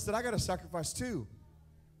some elements that I got to sacrifice too.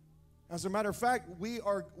 As a matter of fact, we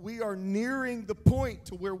are nearing the point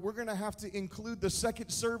to where we're going to have to include the second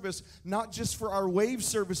service, not just for our wave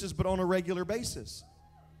services, but on a regular basis.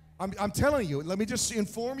 I'm telling you, let me just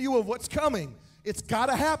inform you of what's coming. It's got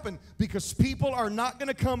to happen because people are not going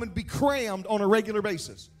to come and be crammed on a regular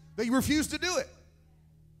basis. They refuse to do it.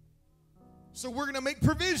 So we're going to make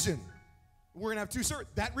provision. We're going to have two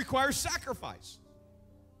services. That requires sacrifice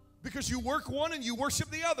because you work one and you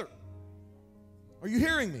worship the other. Are you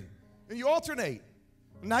hearing me? And you alternate.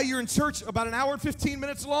 Now you're in church about an hour and 15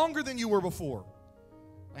 minutes longer than you were before.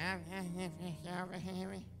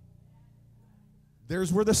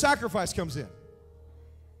 There's where the sacrifice comes in.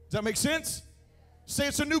 Does that make sense? Say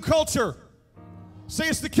it's a new culture. Say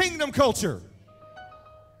it's the kingdom culture.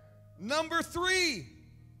 Number 3,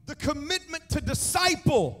 the commitment to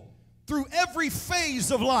disciple through every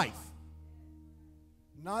phase of life.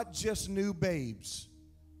 Not just new babes.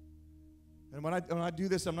 And when I do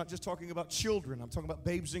this, I'm not just talking about children. I'm talking about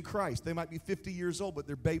babes in Christ. They might be 50 years old, but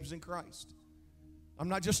they're babes in Christ. I'm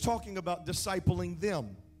not just talking about discipling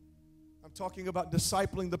them. I'm talking about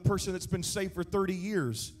discipling the person that's been saved for 30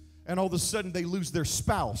 years, and all of a sudden they lose their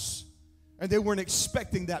spouse. And they weren't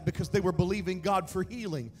expecting that because they were believing God for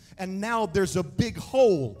healing. And now there's a big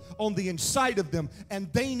hole on the inside of them,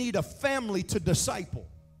 and they need a family to disciple.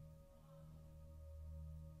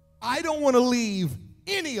 I don't want to leave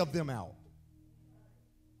any of them out.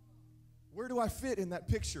 Where do I fit in that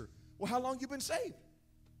picture? Well, how long you been saved?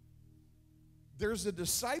 There's a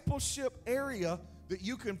discipleship area that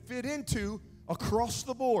you can fit into across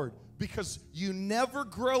the board because you never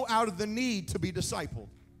grow out of the need to be discipled.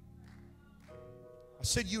 I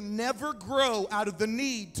said you never grow out of the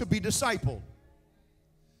need to be discipled.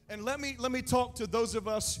 And let me talk to those of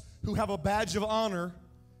us who have a badge of honor,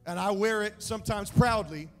 and I wear it sometimes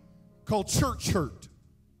proudly, called church hurt.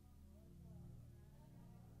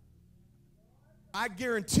 I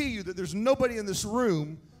guarantee you that there's nobody in this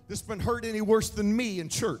room that's been hurt any worse than me in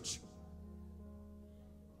church.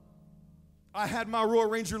 I had my Royal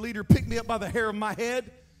Ranger leader pick me up by the hair of my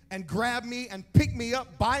head and grab me and pick me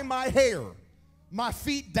up by my hair, my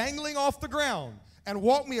feet dangling off the ground, and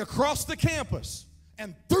walk me across the campus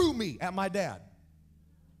and threw me at my dad.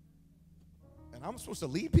 And I'm supposed to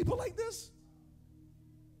lead people like this?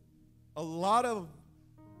 A lot of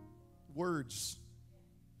words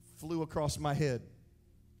flew across my head,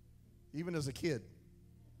 even as a kid.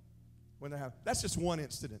 That's just one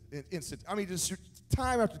incident. I mean, just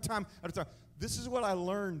time after time after time. This is what I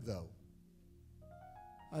learned, though.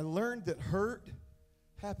 I learned that hurt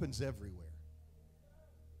happens everywhere.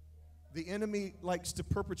 The enemy likes to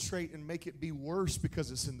perpetrate and make it be worse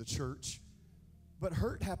because it's in the church, but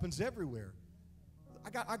hurt happens everywhere.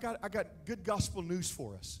 I got good gospel news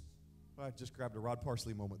for us. I just grabbed a Rod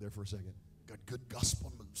Parsley moment there for a second. Got good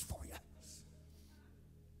gospel news for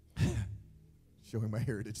you. Showing my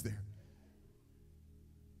heritage there.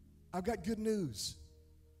 I've got good news.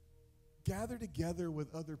 Gather together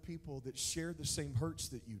with other people that share the same hurts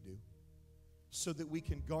that you do so that we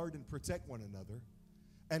can guard and protect one another,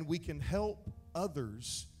 and we can help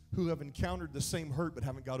others who have encountered the same hurt but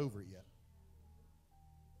haven't got over it yet.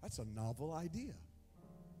 That's a novel idea.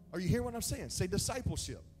 Are you hearing what I'm saying? Say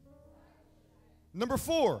discipleship. Number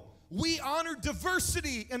 4, we honor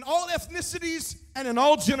diversity in all ethnicities and in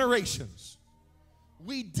all generations.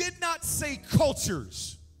 We did not say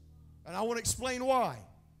cultures. And I want to explain why.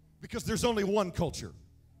 Because there's only one culture,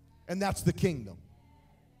 and that's the kingdom.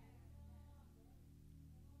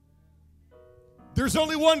 There's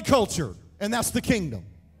only one culture, and that's the kingdom.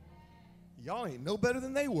 Y'all ain't no better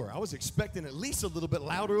than they were. I was expecting at least a little bit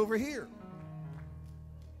louder over here.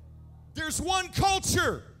 There's one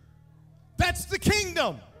culture. That's the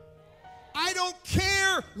kingdom. I don't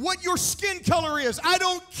care what your skin color is. I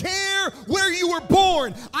don't care where you were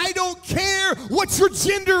born. I don't care what your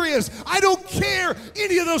gender is. I don't care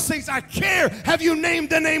any of those things. I care, have you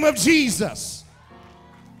named the name of Jesus?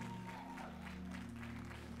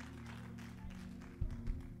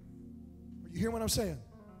 You hear what I'm saying?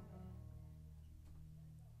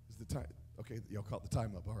 Is the time? Okay, y'all caught the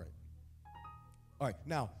time up. All right. All right.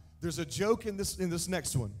 Now, there's a joke in this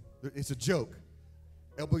next one. It's a joke.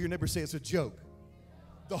 Elbow your neighbor, say it's a joke.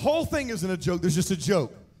 The whole thing isn't a joke. There's just a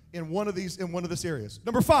joke in one of these areas.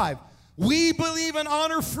 Number 5, we believe in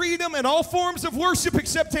honor freedom and all forms of worship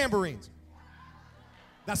except tambourines.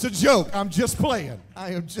 That's a joke. I'm just playing.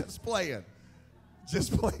 I am just playing.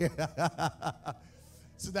 Just playing.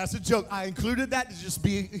 So that's a joke. I included that to just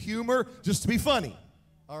be humor, just to be funny.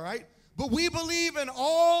 All right? But we believe in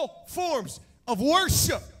all forms of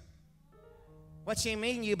worship What you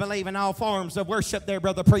mean you believe in all forms of worship there,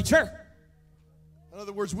 brother preacher? In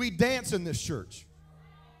other words, we dance in this church.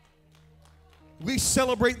 We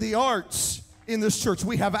celebrate the arts in this church.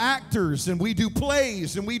 We have actors, and we do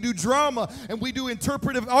plays, and we do drama, and we do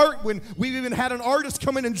interpretive art. When we've even had an artist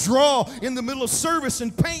come in and draw in the middle of service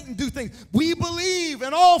and paint and do things. We believe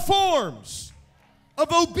in all forms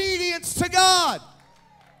of obedience to God.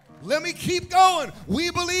 Let me keep going.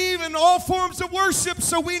 We believe in all forms of worship,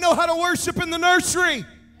 so we know how to worship in the nursery.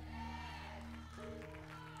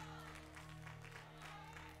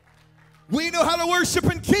 We know how to worship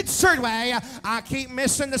in kids' church. Well, I keep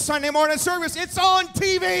missing the Sunday morning service. It's on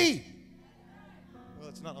TV. Well,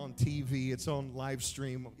 it's not on TV. It's on live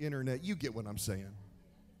stream, internet. You get what I'm saying.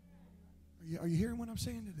 Are you hearing what I'm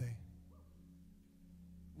saying today?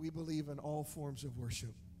 We believe in all forms of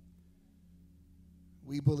worship.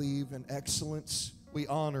 We believe in excellence. We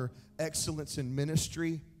honor excellence in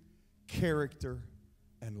ministry, character,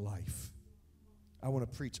 and life. I want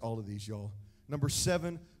to preach all of these, y'all. Number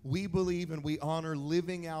 7, we believe and we honor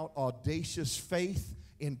living out audacious faith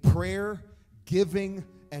in prayer, giving,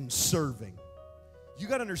 and serving. You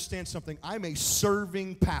got to understand something. I'm a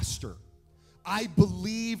serving pastor. I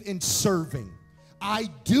believe in serving. I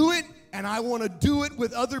do it, and I want to do it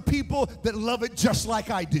with other people that love it just like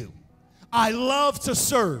I do. I love to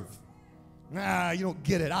serve. Nah, you don't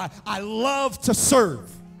get it. I love to serve.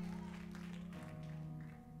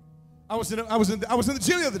 I was in the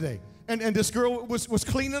gym the other day. And this girl was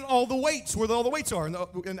cleaning all the weights, where all the weights are.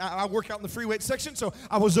 And I work out in the free weight section, so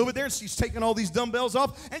I was over there, and she's taking all these dumbbells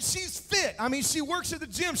off, and she's fit. I mean, she works at the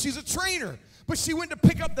gym. She's a trainer. But she went to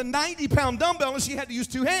pick up the 90-pound dumbbell, and she had to use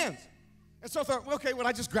 2 hands. And so I thought, well, okay, well,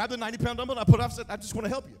 I just grabbed the 90-pound dumbbell, and I put it off, and said, I just want to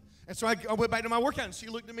help you. And so I went back to my workout, and she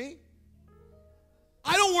looked at me.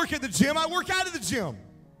 I don't work at the gym. I work out of the gym.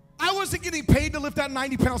 I wasn't getting paid to lift that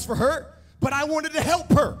 90 pounds for her, but I wanted to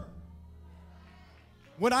help her.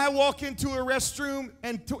 When I walk into a restroom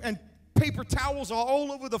and paper towels are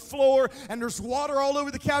all over the floor and there's water all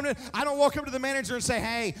over the cabinet, I don't walk up to the manager and say,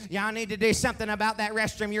 hey, y'all need to do something about that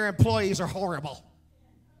restroom. Your employees are horrible.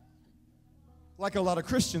 Like a lot of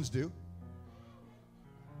Christians do.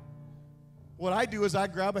 What I do is I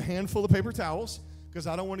grab a handful of paper towels because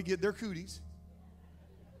I don't want to get their cooties.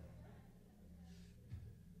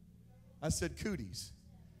 I said cooties.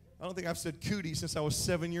 I don't think I've said cooties since I was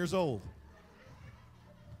 7 years old.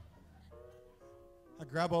 I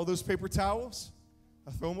grab all those paper towels,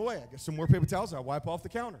 I throw them away. I get some more paper towels, I wipe off the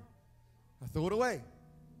counter. I throw it away.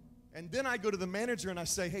 And then I go to the manager and I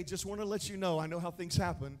say, hey, just want to let you know, I know how things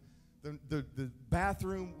happen. The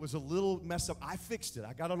bathroom was a little messed up. I fixed it.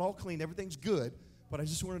 I got it all clean. Everything's good. But I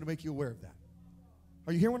just wanted to make you aware of that.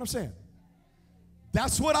 Are you hearing what I'm saying?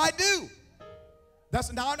 That's what I do.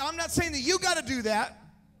 Now, I'm not saying that you got to do that.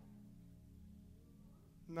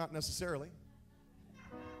 Not necessarily.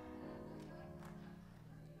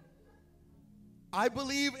 I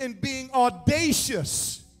believe in being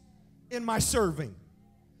audacious in my serving,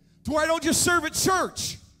 to where I don't just serve at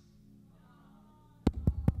church.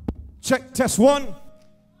 Check, test 1.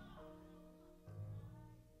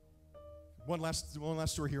 One last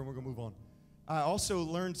story here, and we're going to move on. I also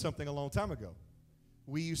learned something a long time ago.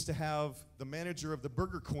 We used to have the manager of the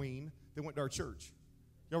Burger Queen that went to our church.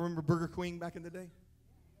 Y'all remember Burger Queen back in the day?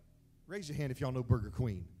 Raise your hand if y'all know Burger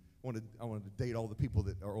Queen. I wanted to date all the people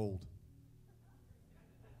that are old.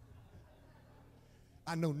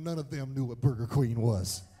 I know none of them knew what Burger Queen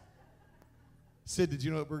was. Sid, did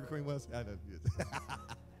you know what Burger Queen was? I know.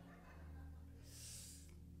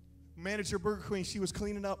 Manager of Burger Queen, she was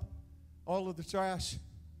cleaning up all of the trash.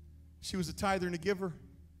 She was a tither and a giver.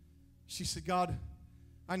 She said, God,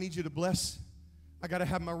 I need you to bless. I got to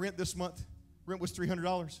have my rent this month. Rent was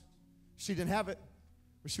 $300. She didn't have it,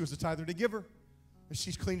 but she was a tither and a giver. And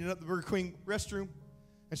she's cleaning up the Burger Queen restroom,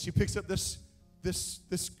 and she picks up this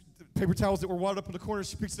paper towels that were wadded up in the corner.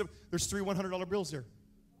 She picks it up. There's 3 $100 bills there.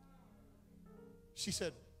 She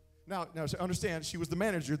said, now understand, she was the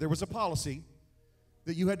manager. There was a policy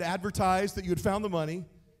that you had to advertise that you had found the money.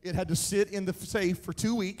 It had to sit in the safe for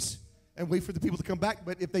 2 weeks and wait for the people to come back.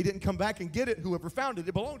 But if they didn't come back and get it, whoever found it,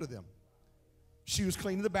 it belonged to them. She was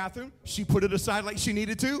cleaning the bathroom. She put it aside like she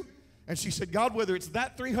needed to. And she said, God, whether it's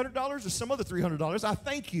that $300 or some other $300, I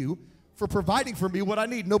thank you for providing for me what I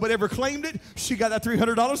need. Nobody ever claimed it. She got that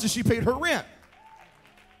 $300 and she paid her rent.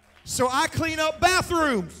 So I clean up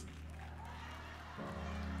bathrooms.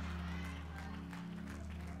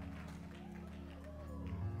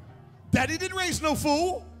 Daddy didn't raise no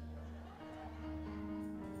fool.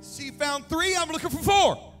 She found 3, I'm looking for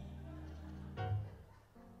 4.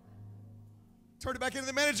 Turn it back into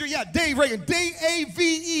the manager. Yeah, Dave Ragan. D-A-V-E-R-A-G-A-N.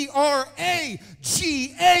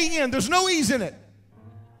 There's no E's in it.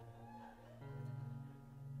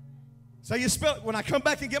 So you spell it. When I come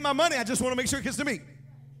back and get my money, I just want to make sure it gets to me.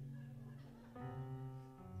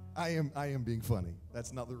 I am being funny.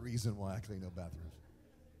 That's not the reason why I clean up bathrooms.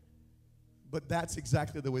 But that's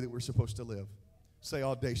exactly the way that we're supposed to live. Say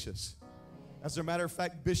audacious. As a matter of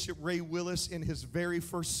fact, Bishop Ray Willis, in his very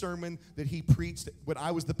first sermon that he preached when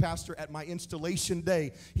I was the pastor at my installation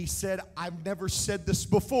day, he said, I've never said this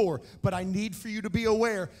before, but I need for you to be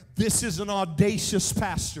aware, this is an audacious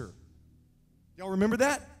pastor. Y'all remember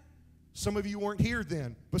that? Some of you weren't here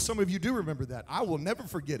then, but some of you do remember that. I will never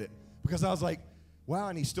forget it because I was like, wow,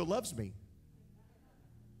 and he still loves me.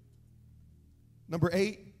 Number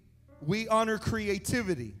 8, we honor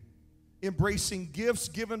creativity, embracing gifts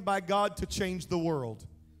given by God to change the world.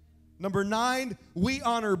 Number 9, we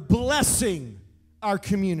honor blessing our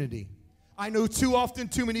community. I know too often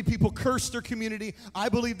too many people curse their community. I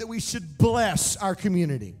believe that we should bless our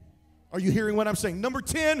community. Are you hearing what I'm saying? Number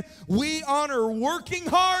 10, we honor working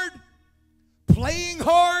hard, playing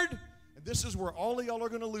hard, and this is where all of y'all are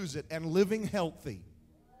going to lose it, and living healthy.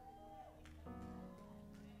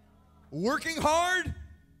 Working hard,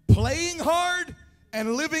 playing hard,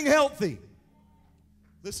 and living healthy.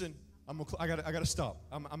 Listen, I gotta stop.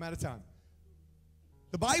 I'm out of time.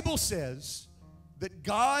 The Bible says that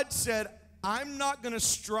God said, I'm not going to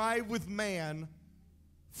strive with man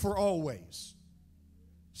for always.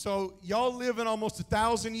 So y'all living almost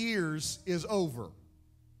 1,000 years is over.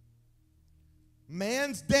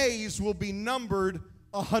 Man's days will be numbered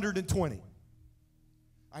 120.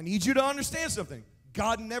 I need you to understand something.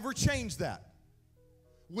 God never changed that.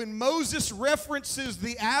 When Moses references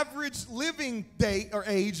the average living day or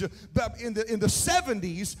age in the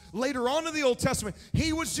 70s, later on in the Old Testament,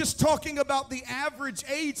 he was just talking about the average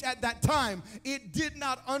age at that time. It did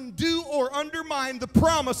not undo or undermine the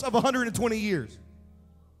promise of 120 years.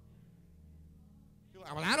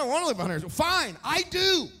 Well, I don't want to live 100 years. Fine, I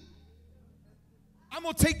do. I'm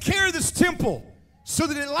going to take care of this temple so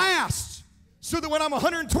that it lasts, so that when I'm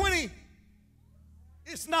 120,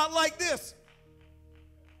 it's not like this.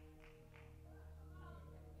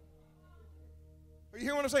 Are you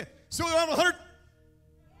hearing what I'm saying? So when I'm 100,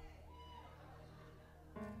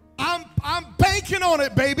 I'm banking on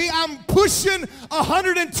it, baby. I'm pushing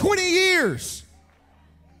 120 years.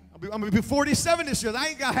 I'm going to be 47 this year. I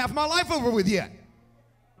ain't got half my life over with yet.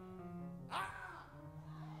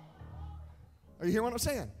 Are you hearing what I'm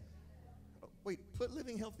saying? Wait, put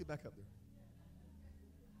living healthy back up there.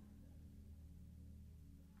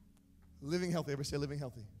 Living healthy. Everybody say living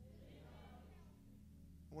healthy.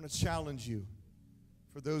 I want to challenge you.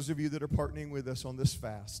 For those of you that are partnering with us on this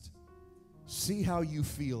fast, see how you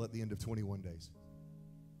feel at the end of 21 days.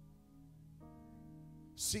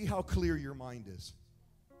 See how clear your mind is.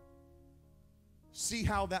 See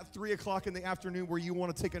how that 3 o'clock in the afternoon where you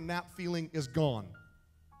want to take a nap feeling is gone.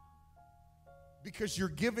 Because you're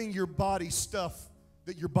giving your body stuff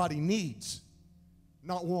that your body needs,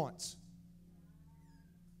 not wants.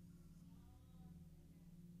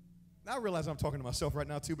 Now I realize I'm talking to myself right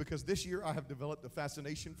now too, because this year I have developed a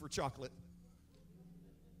fascination for chocolate.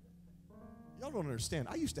 Y'all don't understand.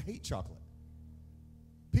 I used to hate chocolate.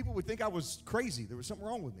 People would think I was crazy. There was something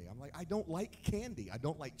wrong with me. I'm like, I don't like candy. I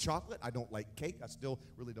don't like chocolate. I don't like cake. I still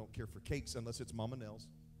really don't care for cakes unless it's Mama Nell's.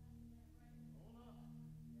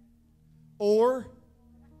 Or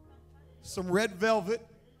some red velvet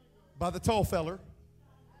by the tall feller.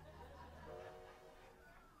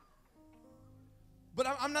 But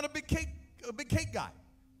I'm not a big cake guy.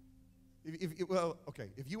 If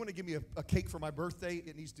you want to give me a cake for my birthday,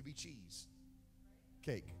 it needs to be cheese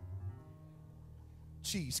cake.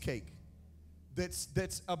 Cheese cake.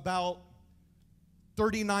 That's about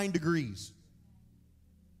 39 degrees.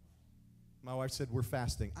 My wife said we're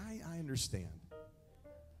fasting. I understand.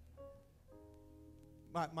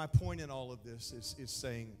 My point in all of this is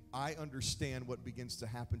saying I understand what begins to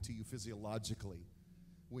happen to you physiologically.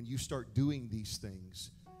 When you start doing these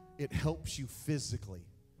things, it helps you physically.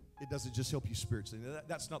 It doesn't just help you spiritually.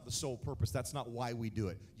 That's not the sole purpose. That's not why we do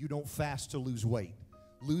it. You don't fast to lose weight.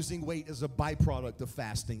 Losing weight is a byproduct of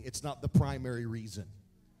fasting. It's not the primary reason,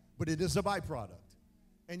 but it is a byproduct.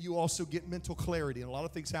 And you also get mental clarity, and a lot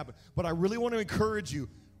of things happen. But I really want to encourage you,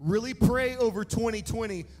 really pray over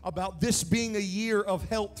 2020 about this being a year of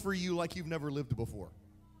health for you like you've never lived before.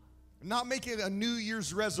 Not making it a New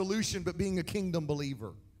Year's resolution, but being a kingdom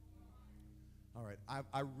believer. All right,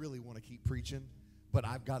 I really want to keep preaching, but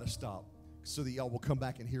I've got to stop so that y'all will come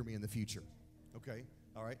back and hear me in the future. Okay?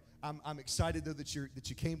 All right? I'm excited, though, that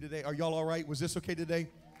you came today. Are y'all all right? Was this okay today?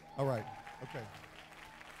 All right. Okay.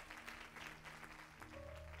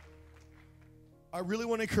 I really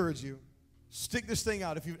want to encourage you. Stick this thing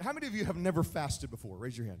out. How many of you have never fasted before?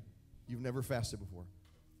 Raise your hand. You've never fasted before.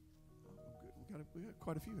 We got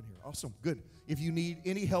quite a few in here. Awesome. Good. If you need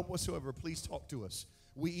any help whatsoever, please talk to us.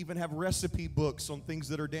 We even have recipe books on things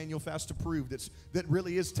that are Daniel Fast approved. That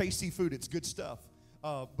really is tasty food. It's good stuff.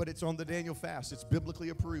 But it's on the Daniel Fast. It's biblically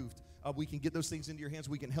approved. We can get those things into your hands.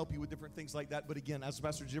 We can help you with different things like that. But again, as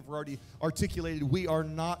Pastor Jeff already articulated, we are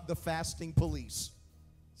not the fasting police.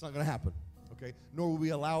 It's not going to happen. Okay? Nor will we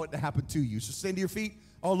allow it to happen to you. So stand to your feet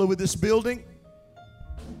all over this building.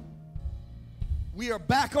 We are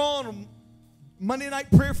back on Monday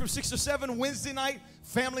night prayer from 6 to 7. Wednesday night,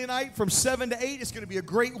 family night from 7 to 8. It's going to be a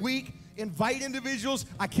great week. Invite individuals.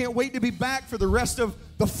 I can't wait to be back for the rest of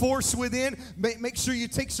the Force Within. Make sure you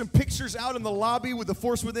take some pictures out in the lobby with the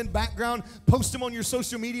Force Within background. Post them on your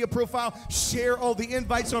social media profile. Share all the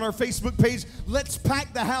invites on our Facebook page. Let's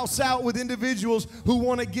pack the house out with individuals who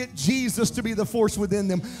want to get Jesus to be the force within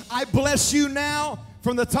them. I bless you now.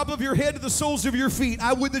 From the top of your head to the soles of your feet,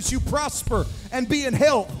 I would that you prosper and be in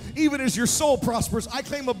health, even as your soul prospers. I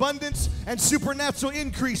claim abundance and supernatural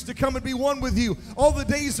increase to come and be one with you all the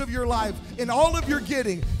days of your life. In all of your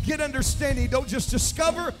getting, get understanding. Don't just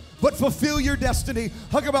discover, but fulfill your destiny.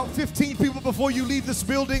 Hug about 15 people before you leave this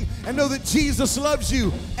building and know that Jesus loves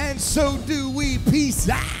you, and so do we. Peace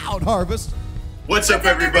out, Harvest. What's up,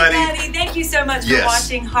 everybody? Thank you so much for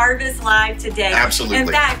watching Harvest Live today. Absolutely. In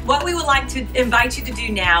fact, what we would like to invite you to do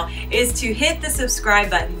now is to hit the subscribe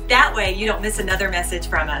button. That way you don't miss another message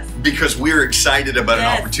from us. Because we're excited about an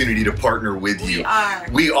opportunity to partner with you. We are.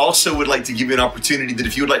 We also would like to give you an opportunity that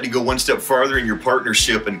if you would like to go one step farther in your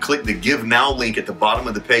partnership and click the Give Now link at the bottom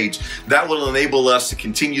of the page, that will enable us to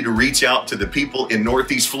continue to reach out to the people in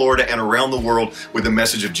Northeast Florida and around the world with the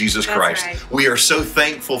message of Jesus Christ. Right. We are so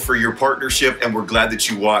thankful for your partnership, and we're glad that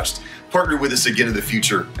you watched. Partner with us again in the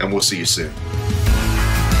future, and we'll see you soon.